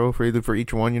recommend, bro? For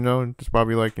each one, you know, it's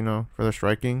probably like, you know, for the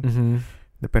striking. Mm-hmm.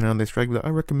 Depending on they strike, I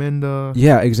recommend.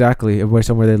 Yeah, exactly. Based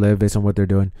on where they live, based on what they're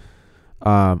doing.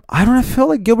 I don't know. I feel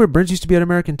like Gilbert Burns used to be at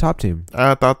American Top Team.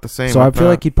 I thought the same. So I feel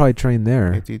like he'd probably train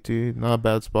there. ATT, not a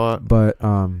bad spot. But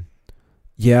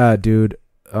yeah, dude.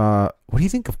 What do you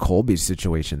think of Colby's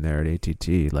situation there at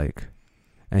ATT? Like,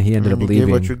 and he ended up leaving.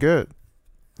 Get what you get.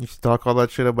 You talk all that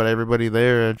shit about everybody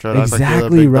there and try to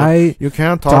exactly right. You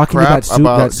can't talk crap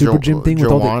about that super gym thing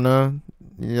Joanna.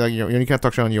 You can't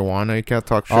talk shit on Joanna. You can't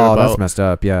talk shit about... Oh, that's messed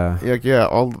up, yeah.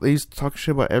 He's talking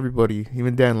shit about everybody.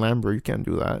 Even Dan Lambert, you can't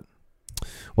do that.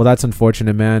 Well, that's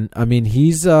unfortunate, man. I mean,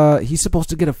 he's supposed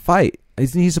to get a fight.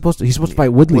 Isn't he supposed to... He's supposed to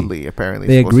fight Woodley. Woodley, apparently.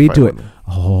 They agreed to it.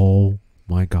 Oh,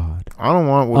 my God. I don't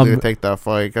want Woodley to take that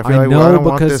fight. I know, I don't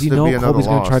because you know Colby's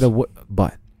going to try to...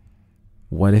 But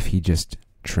what if he just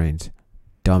trains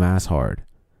dumbass hard?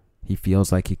 He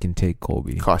feels like he can take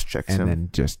Colby. Cost checks him. And then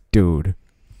just, dude...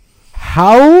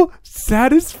 How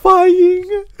satisfying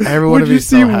would you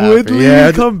see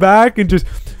Woodley come back and just...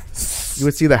 You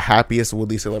would see the happiest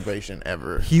Woodley celebration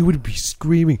ever. He would be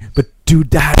screaming. But,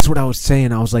 dude, that's what I was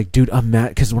saying. I was like, dude, I'm mad.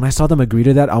 Because when I saw them agree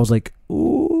to that, I was like,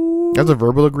 ooh. That's a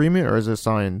verbal agreement, or is it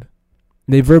signed?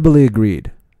 They verbally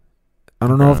agreed. I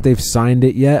don't know if they've signed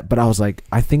it yet, but I was like,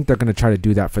 I think they're going to try to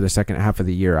do that for the second half of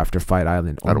the year after Fight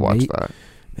Island. I'd watch that.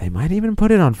 They might even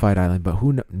put it on Fight Island, but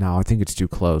who knows? No, I think it's too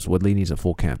close. Woodley needs a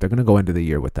full camp. They're going to go into the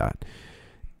year with that.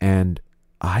 And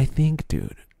I think,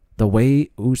 dude, the way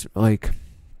Usman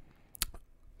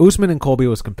and Colby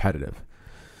was competitive.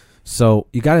 So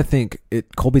you got to think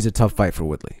Colby's a tough fight for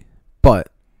Woodley. But,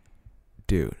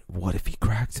 dude, what if he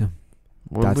cracks him?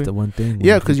 Woodley? That's the one thing.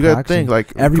 Yeah, because you got to think,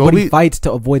 like, everybody fights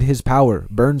to avoid his power.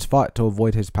 Burns fought to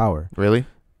avoid his power. Really?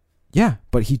 Yeah,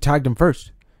 but he tagged him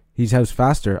first. He's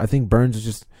faster. I think Burns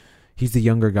is he's the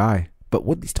younger guy, but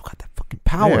Woodley still got that fucking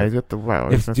power. Yeah, he's got the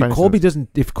power.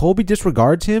 If Colby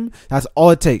disregards him, that's all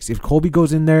it takes. If Colby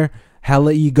goes in there,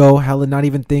 hella ego, hella not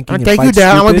even thinking, I'll take you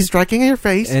down. I'm gonna be striking in your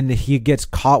face, and he gets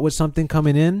caught with something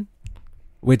coming in,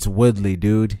 It's Woodley,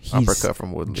 dude. He's Uppercut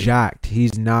from Woodley. jacked.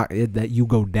 He's not that you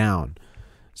go down.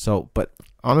 So, but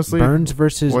Honestly, Burns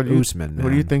versus Usman. Who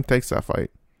do you think takes that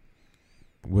fight?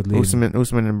 Woodley.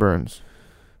 Usman and Burns.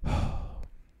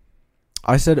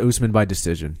 I said Usman by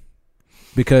decision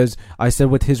because I said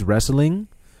with his wrestling,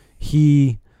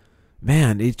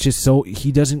 it's just so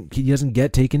he doesn't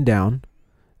get taken down.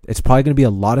 It's probably going to be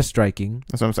a lot of striking.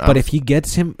 That's what I'm saying. But if he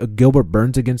gets him Gilbert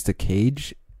Burns against the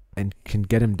cage and can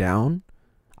get him down,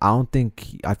 I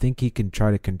think he can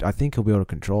try to. I think he'll be able to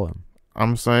control him.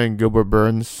 I'm saying Gilbert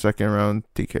Burns second round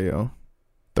TKO,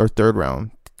 or third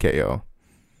round KO.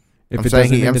 I'm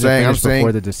saying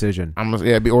before the decision.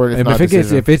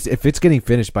 If it's getting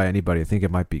finished by anybody, I think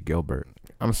it might be Gilbert.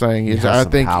 I'm saying I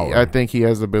think he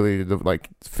has the ability to like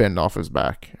fend off his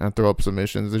back and throw up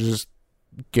submissions. To just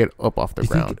get up off the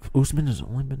ground. Usman has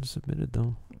only been submitted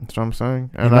though. That's what I'm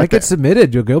saying. And he might get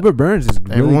submitted. Gilbert Burns is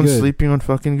really everyone's good. sleeping on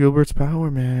fucking Gilbert's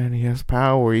power, man. He has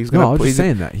power. He's I was just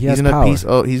saying that he has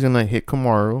power. He's gonna hit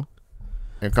Kamaru.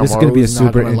 And this is going to be a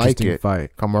super interesting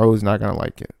fight. Kamaru's not going to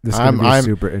like it. This is going to be a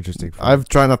super interesting fight. I've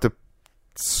tried not to.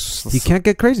 He can't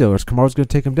get crazy though. Kamaru's going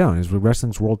to take him down. His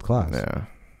wrestling's world class. Yeah.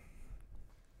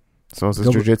 So is his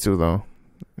jiu-jitsu though.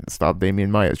 Stop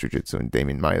Damian Maia's jiu-jitsu, and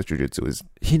Damian Maia's jiu-jitsu is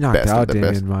he knocked out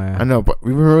Damian Maia. I know, but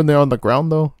remember when they're on the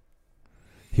ground though?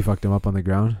 He fucked him up on the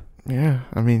ground. Yeah,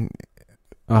 I mean.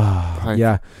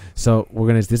 Yeah. So we're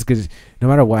gonna. This because no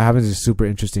matter what happens, it's a super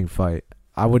interesting fight.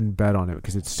 I wouldn't bet on it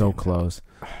because it's so close.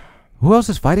 Who else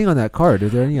is fighting on that card? Are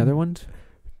there any other ones?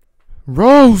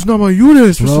 Rose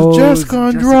Namajunas versus Jessica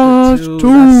Andrade.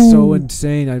 That's so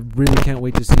insane. I really can't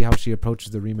wait to see how she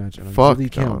approaches the rematch. And I really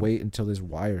can't wait until this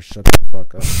wire shuts the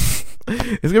fuck up.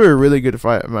 It's gonna be a really good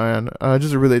fight, man. I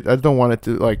don't want it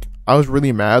to like. I was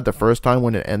really mad the first time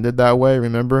when it ended that way.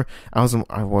 Remember, I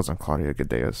wasn't Claudia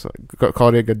Gadelha. So,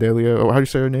 Claudia Gadelha. Oh, how do you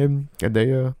say her name?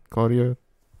 Gadelha. Claudia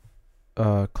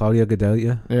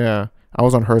Gadelha. Yeah. I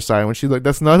was on her side when she's like,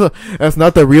 that's not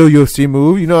the real UFC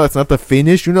move. You know, that's not the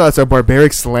finish. You know, that's a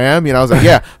barbaric slam. You know, I was like,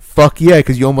 yeah, fuck yeah,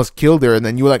 because you almost killed her. And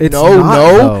then you were like,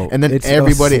 no. And then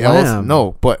everybody else,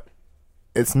 no. But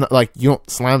it's not like you don't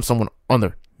slam someone on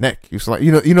their neck. You slam,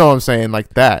 you know what I'm saying?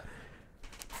 Like that.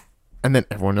 And then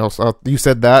everyone else, you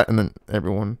said that, and then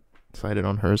everyone sided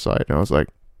on her side. And I was like,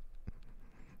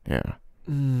 yeah.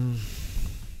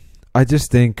 I just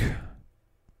think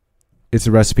it's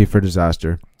a recipe for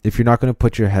disaster. If you're not going to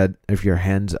put your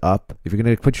hands up, if you're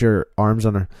going to put your arms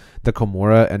on the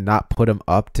Kimura and not put them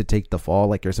up to take the fall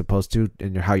like you're supposed to,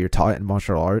 and how you're taught in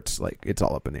martial arts, like it's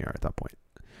all up in the air at that point.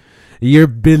 You're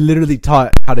been literally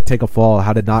taught how to take a fall,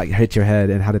 how to not hit your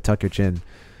head, and how to tuck your chin.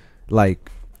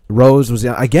 Like Rose was,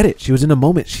 I get it. She was in a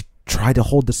moment. She tried to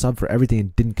hold the sub for everything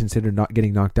and didn't consider not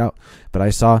getting knocked out. But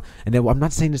I saw, and then, I'm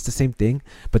not saying it's the same thing,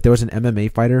 but there was an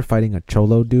MMA fighter fighting a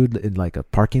Cholo dude in like a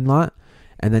parking lot.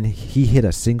 And then he hit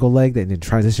a single leg and then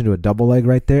transitioned to a double leg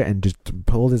right there and just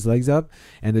pulled his legs up.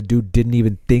 And the dude didn't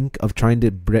even think of trying to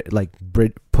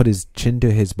put his chin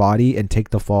to his body and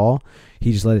take the fall.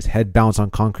 He just let his head bounce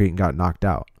on concrete and got knocked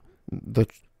out.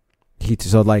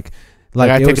 So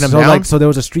there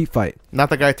was a street fight.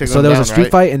 Not the guy taking him down. So there was a street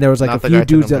fight and there was like a few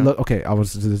dudes that look. Okay,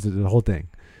 the whole thing.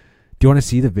 Do you want to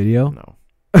see the video? No.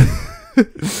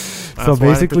 So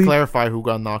basically, to clarify who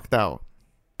got knocked out.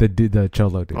 The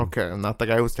Cholo dude. Okay, not the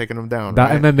guy who was taking him down.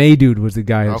 That right? MMA dude was the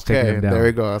guy who was taking him down. There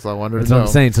you go. That's what I wanted to know. That's what I'm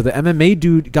saying. So the MMA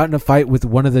dude got in a fight with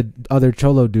one of the other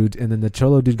Cholo dudes, and then the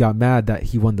Cholo dude got mad that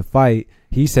he won the fight.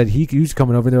 He said he was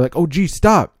coming over, and they're like, "Oh, gee,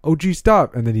 stop! Oh, gee,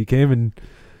 stop!" And then he came and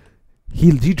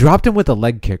he dropped him with a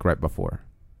leg kick right before.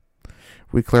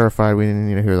 We clarified we didn't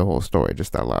need to hear the whole story,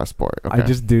 just that last part.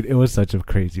 Okay. Dude, it was such a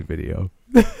crazy video.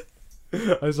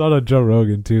 I saw it on Joe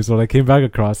Rogan too, so when I came back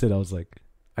across it, I was like,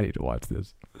 I need to watch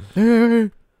this.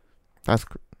 That's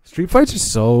street fights are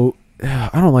so. I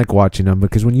don't like watching them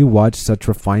because when you watch such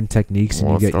refined techniques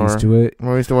and you get used to it.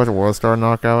 We used to watch World Star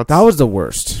knockouts. That was the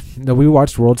worst. No, we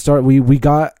watched World Star. We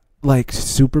got like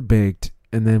super baked,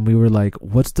 and then we were like,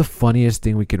 "What's the funniest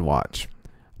thing we can watch?"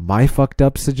 My fucked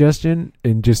up suggestion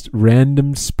and just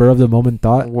random spur of the moment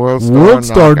thought: World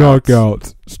Star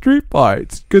knockouts, street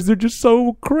fights, because they're just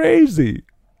so crazy.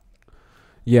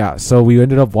 Yeah, so we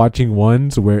ended up watching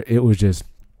ones where it was just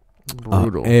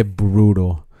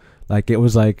brutal. Like it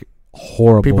was like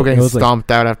horrible. People getting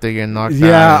stomped out after getting knocked out.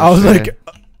 Yeah, I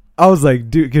was like,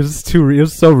 dude, because it's too real,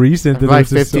 so recent. Like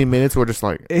 15 minutes, we're just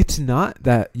like, it's not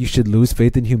that you should lose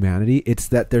faith in humanity. It's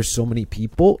that there's so many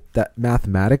people that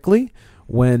mathematically,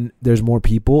 when there's more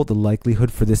people, the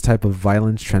likelihood for this type of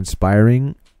violence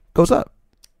transpiring goes up.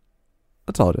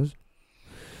 That's all it is.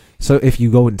 So if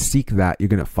you go and seek that, you're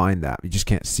gonna find that. You just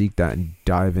can't seek that and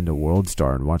dive into World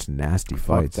Star and watch nasty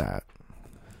fights. Fuck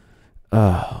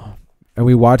that. And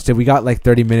we watched it. We got like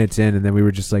 30 minutes in, and then we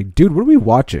were just like, "Dude, what are we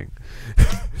watching?"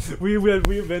 we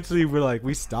eventually were like,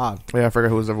 we stopped. Yeah, I forgot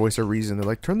who was the voice of reason. They're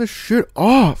like, turn this shit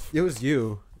off. It was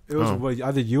you. It was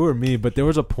either you or me. But there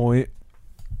was a point.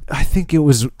 I think it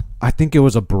was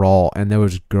a brawl, and there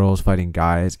was girls fighting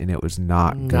guys, and it was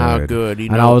not good. Not good.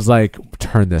 And I was like,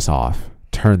 turn this off.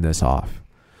 Turn this off.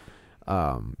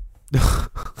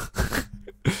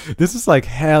 This is like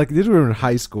hell. Like, this we were in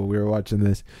high school. We were watching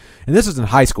this, and this was in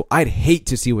high school. I'd hate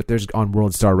to see what there's on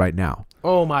World Star right now.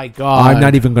 Oh my god! I'm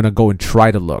not even gonna go and try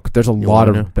to look. There's a lot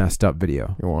of messed up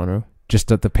video. You want to?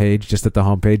 Just at the page, just at the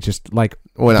homepage, just like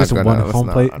just one home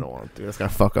plate. I don't want to. That's gonna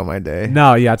fuck up my day.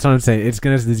 No, yeah, that's what I'm saying. It's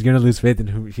gonna lose faith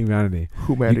in humanity.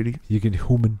 Humanity. You can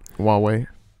human. Huawei.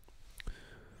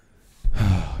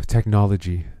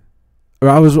 Technology.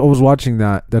 I was watching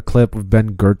the clip of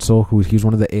Ben Goertzel, he's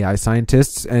one of the AI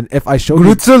scientists, and if I show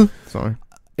you, sorry,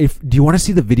 do you want to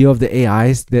see the video of the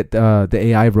AIs that the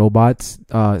AI robots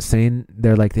saying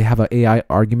they have an AI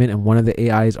argument, and one of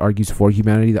the AIs argues for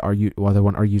humanity, the other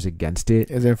one argues against it.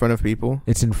 Is it in front of people?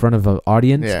 It's in front of an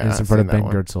audience. Yeah, and it's in front of Ben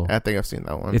Goertzel. I think I've seen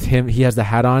that one. It's him. He has the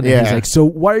hat on. Yeah. And he's like, so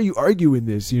why are you arguing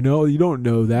this? You don't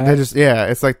know that.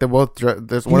 It's like they're both.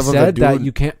 There's one of them said that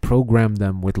you can't program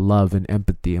them with love and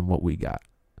empathy and what we got.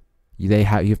 You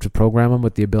have to program them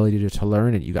with the ability to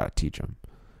learn, and you got to teach them.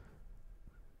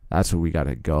 That's where we got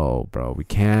to go, bro. We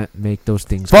can't make those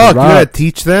things Fuck, corrupt. you got to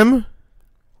teach them?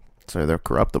 So they're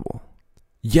corruptible.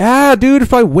 Yeah, dude,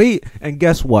 if I wait. And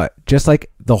guess what? Just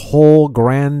like the whole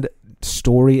grand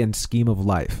story and scheme of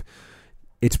life,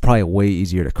 it's probably way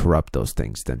easier to corrupt those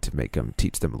things than to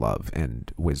teach them love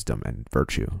and wisdom and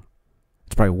virtue.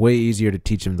 It's probably way easier to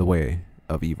teach them the way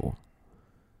of evil.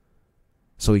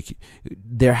 So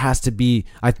there has to be.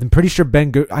 I'm pretty sure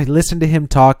I listened to him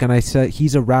talk, and I said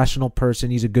he's a rational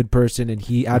person. He's a good person, and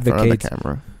he advocates. In front of the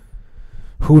camera.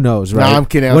 Who knows, right? No, I'm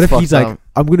kidding. What if he's like,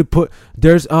 I'm gonna put?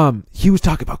 There's He was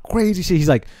talking about crazy shit. He's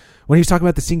like, when he was talking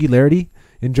about the singularity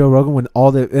in Joe Rogan,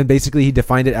 and basically he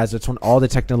defined it as it's when all the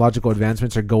technological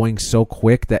advancements are going so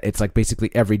quick that it's like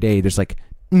basically every day there's like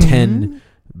 10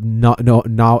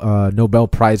 Nobel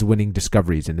Prize winning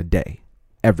discoveries in a day.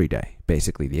 Every day,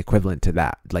 basically the equivalent to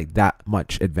that, like that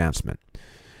much advancement.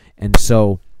 And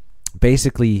so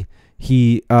basically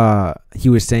he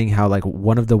was saying how like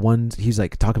one of the ones he's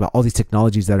like talking about all these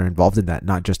technologies that are involved in that,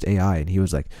 not just AI. And he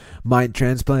was like mind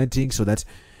transplanting. So that's,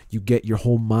 you get your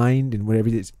whole mind and whatever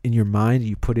is in your mind,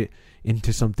 you put it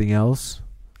into something else.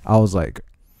 I was like,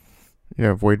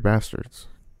 yeah, Void Bastards.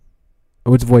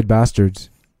 What's Void Bastards?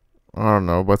 I don't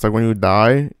know, but it's like when you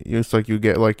die, it's like you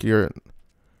get like your,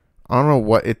 I don't know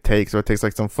what it takes, but it takes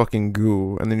like some fucking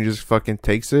goo, and then you just fucking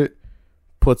takes it,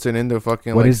 puts it into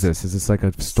fucking. What like, is this? Is this like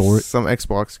a story? Some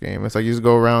Xbox game. It's like you just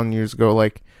go around, you just go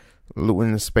like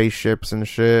looting the spaceships and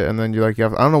shit, and then you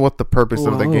have. I don't know what the purpose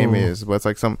of the game is, but it's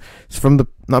like it's from the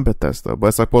not Bethesda, but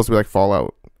it's like supposed to be like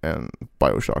Fallout and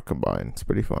BioShock combined. It's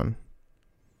pretty fun.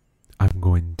 I'm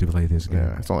going to play this game.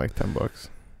 Yeah, it's only like $10,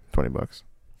 $20.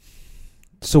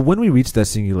 So when we reach that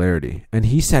singularity, and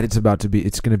he said it's going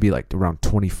to be like around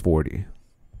 2040.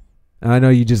 And I know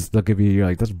you just look at me, you're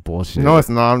like, that's bullshit. No, it's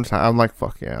not. I'm like,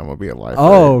 fuck yeah, I'm gonna be alive.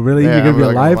 Oh, really? Yeah, you're gonna be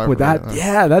like, alive with that?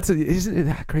 Yeah, isn't it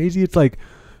that crazy? It's like,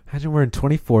 imagine we're in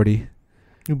 2040.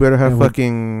 You better have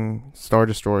fucking Star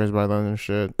Destroyers by then and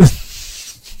shit.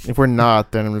 If we're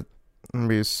not, then I'm gonna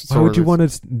be. Why would you want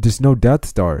to? Just no Death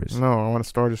Stars. No, I want a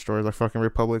Star Destroyer, like fucking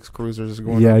Republic's cruisers just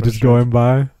going. Yeah, just going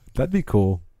by. That'd be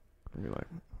cool. Be like,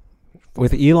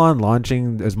 with Elon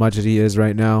launching as much as he is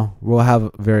right now, we'll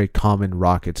have very common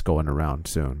rockets going around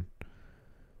soon.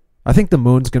 I think the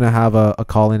moon's going to have a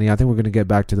colony. I think we're going to get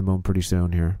back to the moon pretty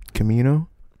soon here. Camino?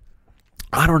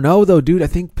 I don't know, though, dude. I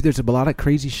think there's a lot of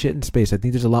crazy shit in space. I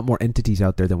think there's a lot more entities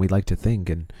out there than we'd like to think.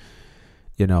 And,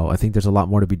 I think there's a lot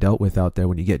more to be dealt with out there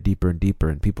when you get deeper and deeper.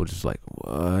 And people just like,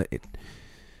 what?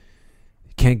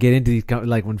 Can't get into these,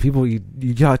 like when people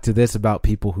you talk to this about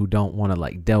people who don't want to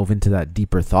like delve into that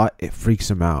deeper thought, it freaks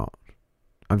them out.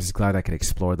 I'm just glad I could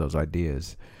explore those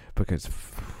ideas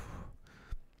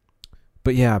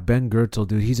but yeah, Ben Goertzel,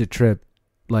 dude, he's a trip.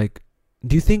 Like,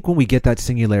 do you think when we get that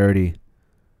singularity,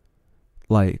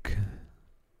 like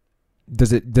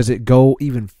does it go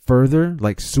even further,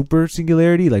 like super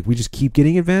singularity, like we just keep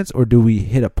getting advanced, or do we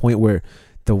hit a point where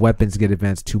the weapons get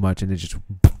advanced too much and it just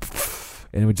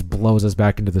blows us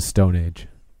back into the Stone Age?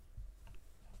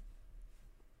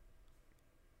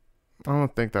 I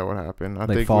don't think that would happen. I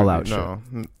like think Fallout no.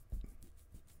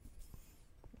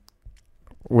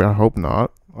 Well, I hope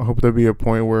not. I hope there'll be a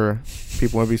point where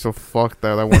people won't be so fucked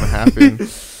that won't happen.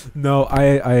 No,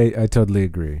 I totally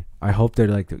agree. I hope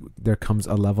there comes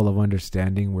a level of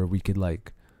understanding where we could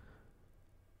like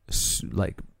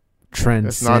transcend.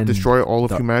 Let's not destroy all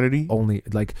of humanity. Only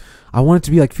like I want it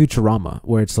to be like Futurama,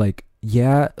 where it's like,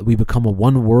 yeah, we become a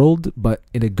one world, but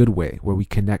in a good way, where we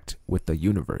connect with the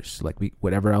universe. Like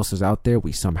whatever else is out there,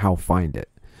 we somehow find it,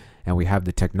 and we have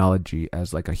the technology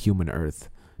as like a human Earth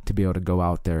to be able to go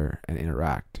out there and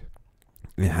interact,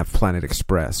 and have Planet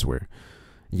Express where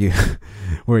you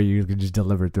can just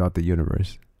deliver throughout the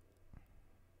universe.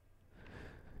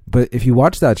 But if you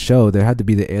watch that show, there had to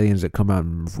be the aliens that come out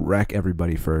and wreck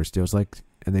everybody first. It was like,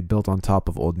 and they built on top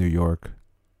of old New York,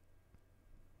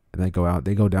 and they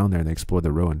go down there and they explore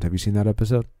the ruins. Have you seen that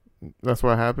episode? That's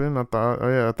what happened. I thought, oh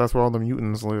yeah, that's where all the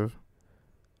mutants live.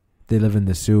 They live in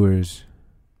the sewers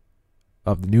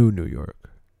of new New York.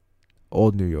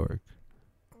 Old New York.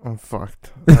 I'm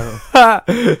fucked.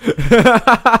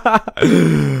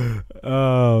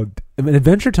 Oh, I mean,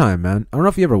 Adventure Time, man. I don't know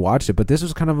if you ever watched it, but this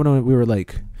was kind of when we were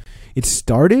like, it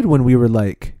started when we were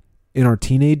like in our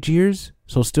teenage years,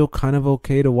 so still kind of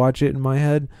okay to watch it in my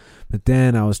head. But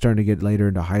then I was starting to get later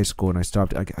into high school, and I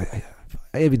stopped. I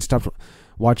even stopped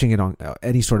watching it on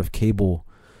any sort of cable,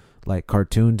 like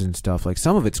cartoons and stuff. Like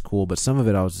some of it's cool, but some of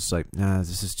it I was just like, nah,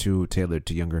 this is too tailored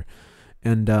to younger.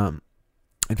 And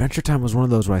Adventure Time was one of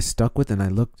those where I stuck with, and I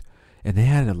looked, and they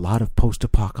had a lot of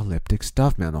post-apocalyptic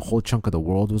stuff, man. A whole chunk of the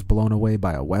world was blown away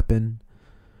by a weapon.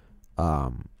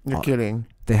 You're kidding.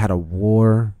 They had a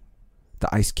war. The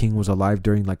Ice King was alive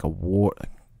during like a war.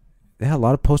 They had a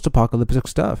lot of post-apocalyptic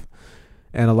stuff.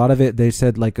 And a lot of it, they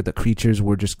said like the creatures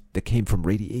were just, they came from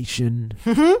radiation.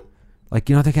 Like,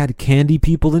 you know, they had candy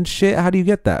people and shit. How do you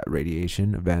get that?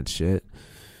 Radiation, advanced shit.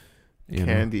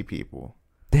 Candy people.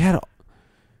 They had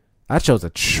that show's a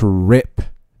trip,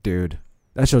 dude.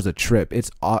 That show's a trip. It's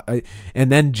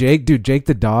and then Jake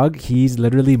the dog, he's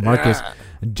literally Marcus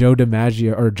Joe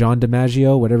DiMaggio or John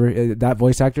DiMaggio, whatever, that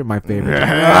voice actor, my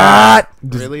favorite.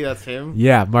 Really? That's him?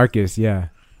 Yeah, Marcus, yeah.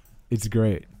 It's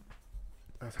great.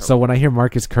 So when I hear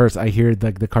Marcus curse, I hear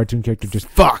like the cartoon character just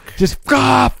fuck you.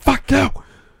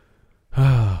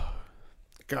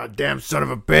 Goddamn son of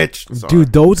a bitch. Sorry.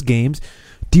 Dude, those games,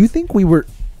 do you think we were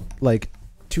like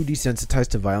too desensitized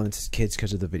to violence as kids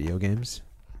because of the video games?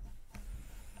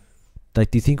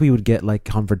 Like, do you think we would get like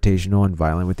confrontational and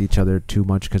violent with each other too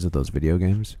much because of those video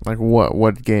games? Like what?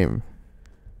 What game?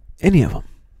 Any of them.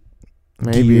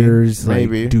 Maybe. Gears,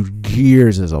 maybe. Like, dude,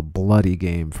 Gears is a bloody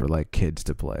game for like kids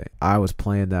to play. I was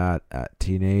playing that at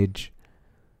teenage.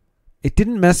 It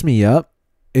didn't mess me up.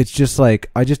 It's just like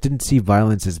I just didn't see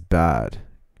violence as bad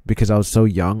because I was so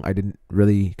young. I didn't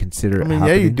really consider it. I mean,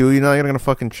 happening. Yeah, you do. You're not gonna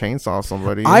fucking chainsaw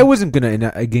somebody. I wasn't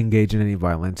gonna engage in any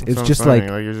violence. It's just like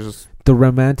you're just the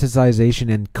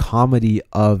romanticization and comedy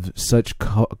of such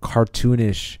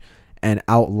cartoonish and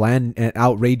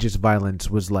outrageous violence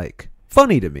was like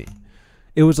funny to me.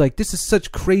 It was like, this is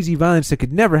such crazy violence that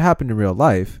could never happen in real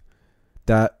life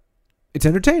that it's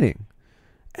entertaining.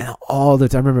 And all the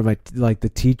time, I remember the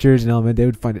teachers in elementary, they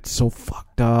would find it so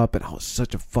fucked up, and I was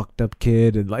such a fucked up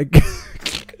kid, and like,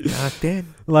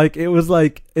 it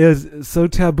was so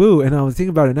taboo. And I was thinking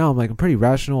about it now. I'm like, I'm pretty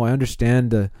rational. I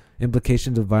understand the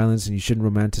implications of violence, and you shouldn't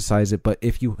romanticize it. But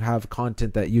if you have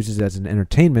content that uses it as an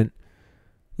entertainment,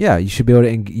 yeah, you should be able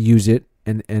to use it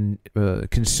and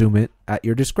consume it at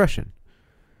your discretion.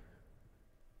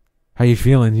 How you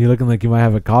feeling? You looking like you might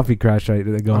have a coffee crash right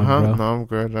going, bro. No, I'm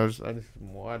good. I just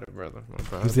water, brother.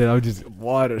 You said I was just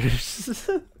water.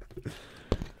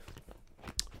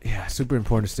 Yeah, super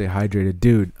important to stay hydrated,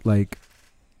 dude. Like,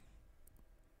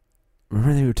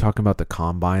 remember they were talking about the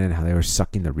combine and how they were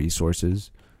sucking the resources?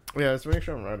 Yeah, let's make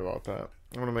sure I'm right about that.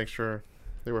 I want to make sure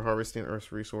they were harvesting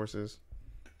Earth's resources.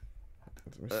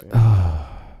 Let me see.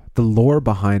 The lore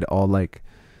behind all like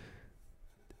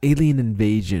alien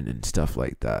invasion and stuff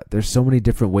like that. There's so many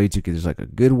different ways you can. There's like a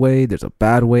good way. There's a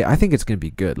bad way. I think it's gonna be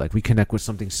good. Like we connect with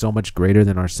something so much greater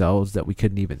than ourselves that we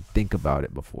couldn't even think about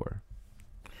it before.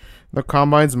 The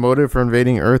Combine's motive for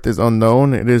invading Earth is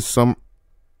unknown. It is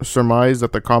surmised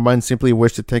that the Combine simply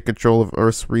wished to take control of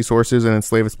Earth's resources and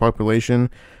enslave its population.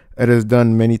 It has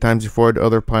done many times before to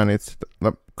other planets.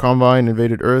 The Combine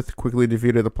invaded Earth, quickly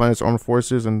defeated the planet's armed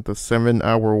forces in the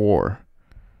 7-Hour War.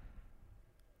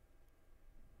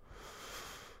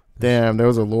 Damn, there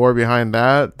was a lore behind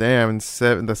that. Damn, the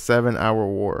 7-Hour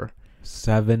War.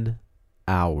 7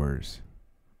 hours.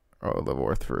 Oh, the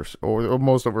Earth first, or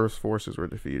most of Earth's forces were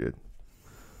defeated.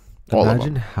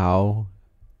 Imagine how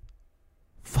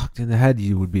fucked in the head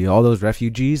you would be. All those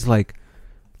refugees, like,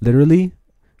 literally,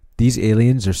 these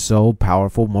aliens are so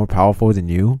powerful, more powerful than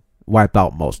you, wiped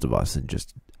out most of us in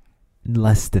just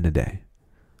less than a day.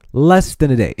 Less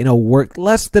than a day.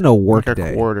 Less than a work like a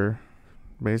day. quarter.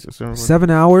 Basically. 7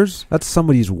 hours? That's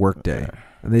somebody's work day. Yeah.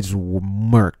 And they just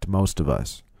murked most of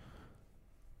us.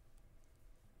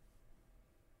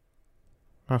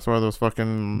 That's why those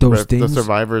fucking Those the things?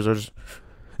 survivors are just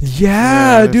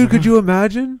Yeah, Yeah, dude, it's- could you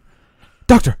imagine?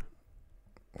 Doctor!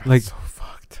 Like, so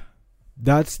fucked.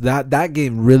 that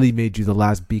game really made you the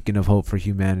last beacon of hope for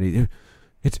humanity.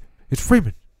 It's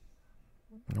Freeman.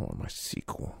 I want my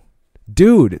sequel.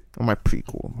 Dude, Or my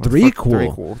prequel. My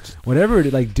Threequel. Whatever it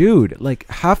is, like, dude, like,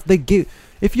 half the game.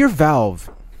 If you're Valve,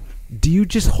 do you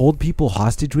just hold people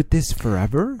hostage with this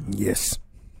forever? Yes.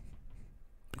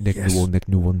 Nick Yes.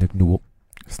 Newell.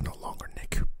 It's no longer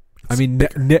Nick. I mean,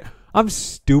 I'm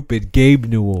stupid. Gabe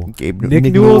Newell. Gabe Nick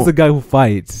Newell's the guy who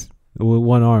fights with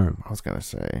one arm. I was gonna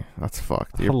say that's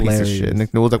fucked. You're a piece of shit. Hilarious.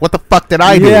 Nick Newell's like, what the fuck did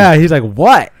I do? Yeah, he's like,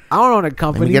 what? I don't own a Let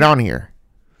company. me get on here.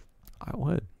 I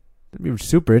would. That'd be a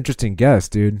super interesting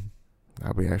guest, dude.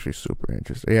 That'd be actually super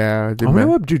interesting. Yeah, I dude, wonder man.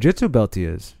 what jujitsu belt he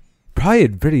is. Probably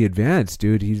pretty advanced,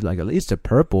 dude. He's like at least a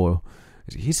purple.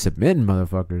 He's submitting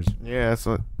motherfuckers. Yeah, that's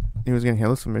what he was getting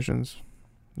hella submissions.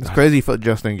 It's crazy he fought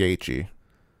Justin Gaethje.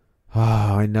 Oh,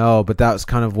 I know, but that was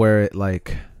kind of where it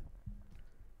like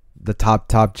the top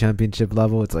championship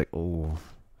level. It's like, oh,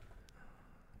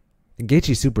 and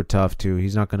Gaethje's super tough too.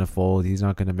 He's not gonna fold. He's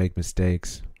not gonna make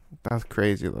mistakes. That's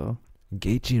crazy though.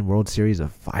 Gaethje in World Series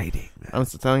of Fighting, man. I'm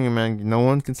just telling you, man. No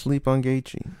one can sleep on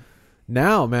Gaethje.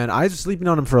 Now, man, I was sleeping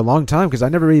on him for a long time because I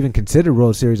never even considered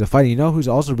World Series of Fighting. You know who's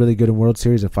also really good in World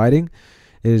Series of Fighting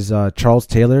is Charles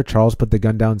Taylor. Charles put the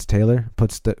gun down. Taylor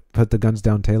put the guns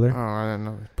down. Taylor. Oh, I didn't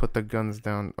know. Put the guns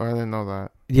down. Oh, I didn't know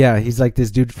that. Yeah, he's like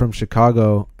this dude from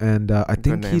Chicago, and I Good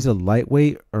think name. he's a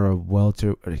lightweight or a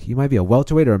welter. Or he might be a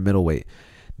welterweight or a middleweight.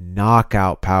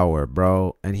 Knockout power,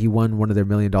 bro, and he won one of their $1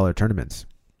 million tournaments.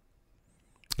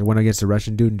 He went against a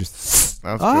Russian dude and just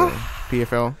That's good.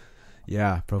 PFL.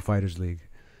 yeah, Pro Fighters League.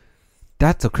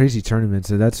 That's a crazy tournament.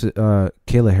 So that's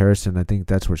Kayla Harrison. I think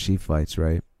that's where she fights,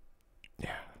 right?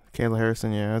 Kayla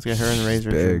Harrison. Yeah, let's get her and She's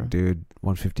Razor. big, dude.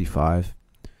 155.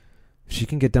 If she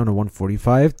can get down to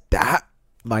 145, that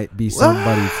might be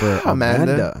somebody for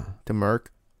Amanda To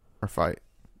Merc or fight.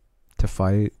 to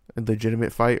fight. A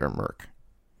legitimate fight or Merc.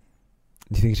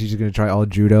 Do you think she's gonna try all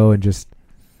judo and just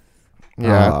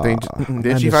Yeah, I think.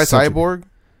 Did she fight such a- Cyborg?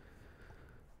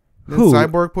 Did Who?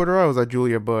 Cyborg put her out? Or was that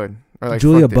Julia Budd? Or like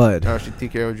Julia fucked it? Budd. Oh, she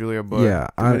TKO'd Julia Budd. Yeah,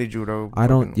 Too many judo. I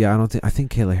don't. fucking- Yeah, I don't think. I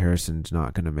think Kayla Harrison's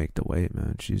not gonna make the weight,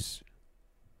 man.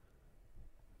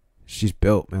 She's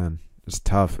built, man. It's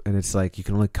tough, and it's like you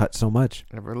can only cut so much.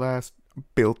 Never last.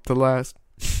 Built to last.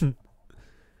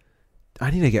 I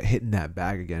need to get hit in that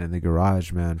bag again in the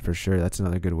garage, man, for sure. That's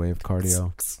another good way of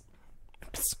cardio.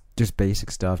 Just basic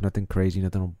stuff, nothing crazy,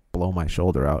 nothing will blow my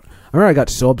shoulder out. I remember I got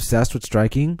so obsessed with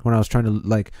striking when I was trying to when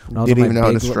I was Didn't on even my know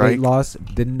how to big strike? weight loss.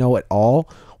 Didn't know at all.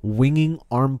 Winging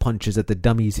arm punches at the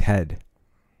dummy's head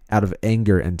out of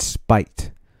anger and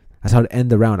spite. That's how to end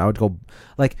the round. I would go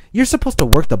like you're supposed to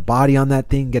work the body on that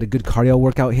thing, get a good cardio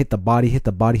workout, hit the body, hit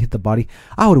the body, hit the body.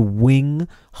 I would wing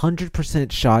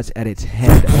 100% shots at its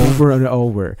head over and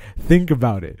over. Think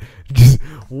about it. Just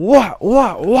what?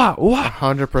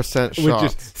 100% Would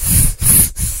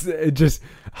shots. just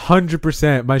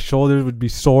 100%. My shoulders would be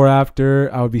sore after.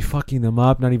 I would be fucking them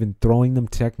up, not even throwing them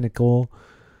technical.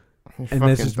 You And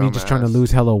this fucking is me just trying to dumbass.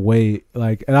 lose hella weight.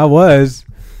 Like, and I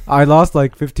lost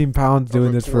like 15 pounds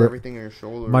doing this for. everything in your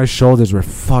shoulder. My shoulders were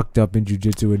fucked up in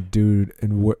jiu-jitsu and dude,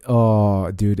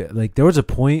 like there was a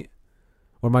point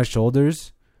where my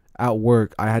shoulders at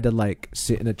work, I had to like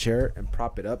sit in a chair and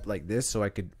prop it up like this so I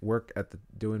could work at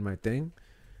doing my thing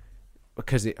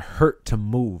because it hurt to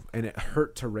move and it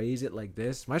hurt to raise it like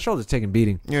this. My shoulder's taking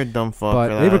beating, You're a dumb fuck. but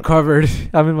for they that. recovered.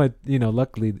 I'm in my,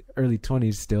 luckily early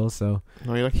 20s still, so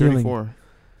No, you're like healing. 34.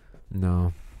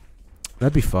 no.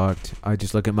 That'd be fucked. I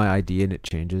just look at my ID and it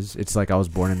changes. It's like I was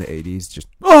born in the 80s. Just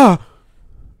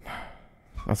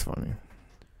That's funny.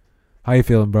 How you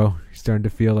feeling, bro? You starting to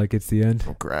feel like it's the end?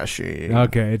 Oh, crashy.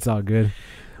 Okay, it's all good.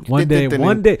 One day,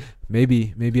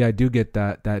 maybe I do get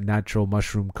that natural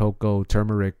mushroom cocoa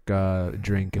turmeric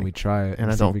drink, and we try it, And I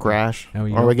see if don't we crash. and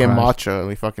we Or we don't get crash. matcha and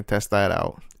we fucking test that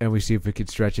out. and we see if we could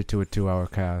stretch it to a 2-hour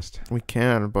cast. We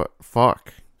can, but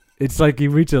fuck. It's like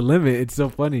you reach a limit. It's so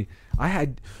funny. I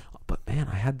had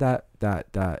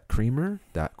that creamer,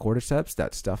 that cordyceps,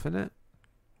 that stuff in it.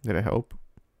 Did it help?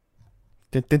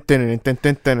 I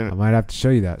might have to show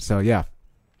you that. So yeah,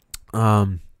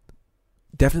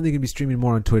 definitely gonna be streaming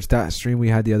more on Twitch. That stream we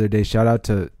had the other day, shout out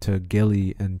to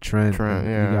Gilly and Trent. Trent,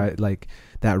 and yeah. you guys, like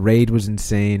that raid was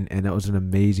insane, and that was an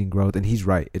amazing growth. And he's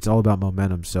right, it's all about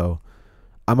momentum. So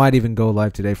I might even go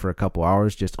live today for a couple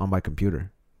hours just on my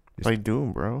computer. Play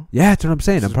Doom, bro. Yeah, that's what I'm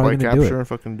saying. I'm Just probably play gonna do capture it. and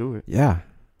fucking do it. Yeah,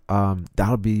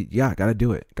 that'll be gotta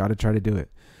do it. Gotta try to do it.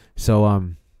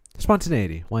 So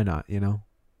spontaneity, why not? You know,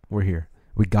 we're here.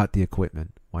 We got the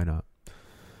equipment. Why not?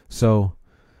 So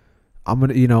I'm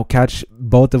gonna, catch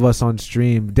both of us on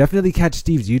stream. Definitely catch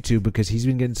Steve's YouTube because he's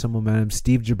been getting some momentum.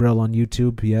 Steve Jabril on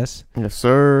YouTube, yes. Yes,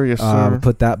 sir. Yes, sir.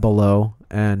 Put that below.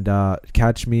 And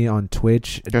catch me on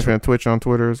Twitch. Catch me on Twitch, on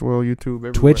Twitter as well, YouTube,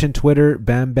 everywhere. Twitch and Twitter,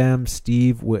 Bam Bam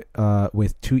Steve with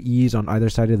 2 E's on either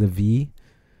side of the V.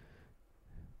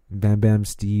 Bam Bam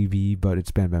Stevie, but it's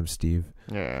Bam Bam Steve.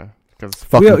 Yeah, because it's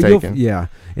fucking taken. Yeah,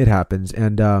 it happens.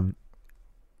 And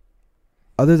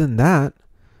other than that,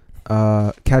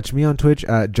 catch me on Twitch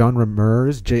at John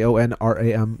Ramurz,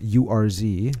 JONRAMURZ.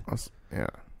 Yeah.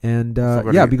 And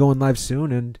I'll be going live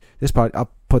soon. And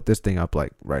I'll put this thing up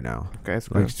like right now. Okay,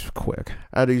 it's like good. Quick.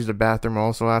 I had to use the bathroom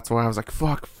also. That's why I was like,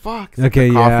 fuck. Okay,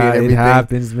 and yeah, it everything.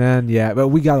 happens, man. Yeah, but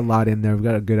we got a lot in there. We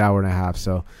got a good hour and a half,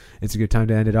 so it's a good time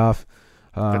to end it off.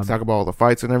 Let's talk about all the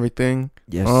fights and everything.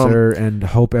 Yes, sir. And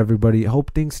hope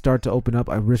things start to open up.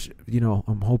 I wish,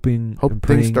 I'm hoping and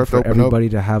praying for everybody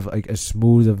to have like as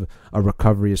smooth of a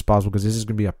recovery as possible, because this is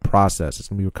going to be a process. It's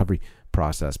going to be a recovery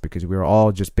process because we're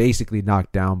all just basically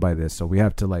knocked down by this. So we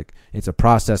have to it's a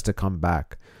process to come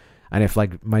back. And if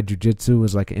my jiu-jitsu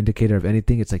was like an indicator of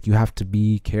anything, it's like you have to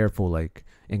be careful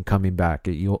in coming back.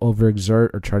 You'll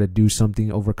overexert or try to do something,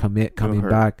 overcommit, coming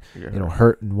back. It'll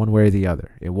hurt in one way or the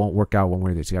other. It won't work out one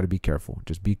way or the other. So you got to be careful.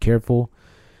 Just be careful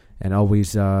and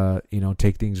always,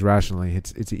 take things rationally.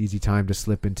 It's an easy time to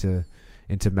slip into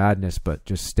madness, but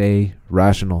just stay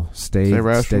rational. Stay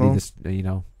rational. Steady.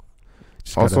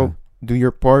 Also, do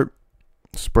your part.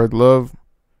 Spread love.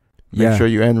 Make sure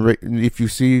you end. If you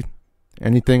see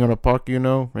anything on a puck, any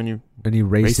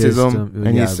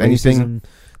racism, anything,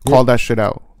 call that shit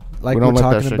out. Like we're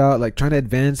talking about, trying to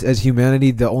advance as humanity.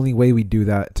 The only way we do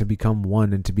that to become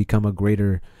one and to become a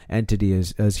greater entity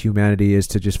as humanity is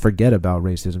to just forget about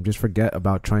racism. Just forget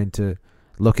about trying to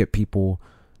look at people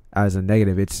as a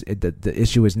negative. The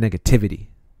issue is negativity.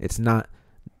 It's not.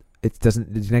 It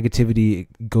doesn't. The negativity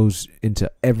goes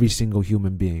into every single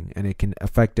human being, and it can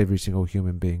affect every single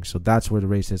human being. So that's where the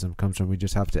racism comes from. We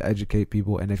just have to educate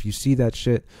people, and if you see that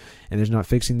shit, and there's not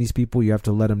fixing these people, you have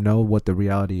to let them know what the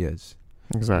reality is.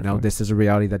 Exactly. This is a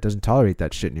reality that doesn't tolerate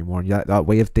that shit anymore. And that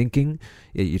way of thinking,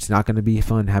 it's not going to be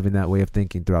fun having that way of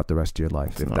thinking throughout the rest of your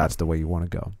life if that's the way you want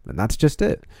to go. And that's just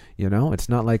it. It's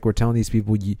not like we're telling these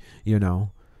people, you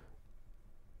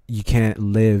can't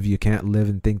live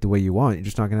and think the way you want. You're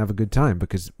just not going to have a good time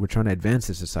because we're trying to advance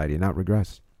the society and not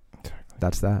regress. Exactly.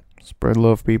 That's that. Spread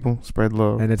love, people. Spread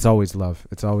love. And it's always love.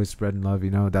 It's always spreading love.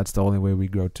 That's the only way we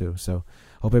grow too. So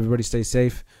hope everybody stays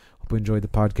safe. Hope you enjoyed the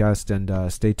podcast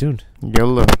and stay tuned.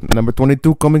 Yellow. Number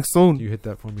 22 coming soon. You hit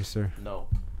that for me, sir. No.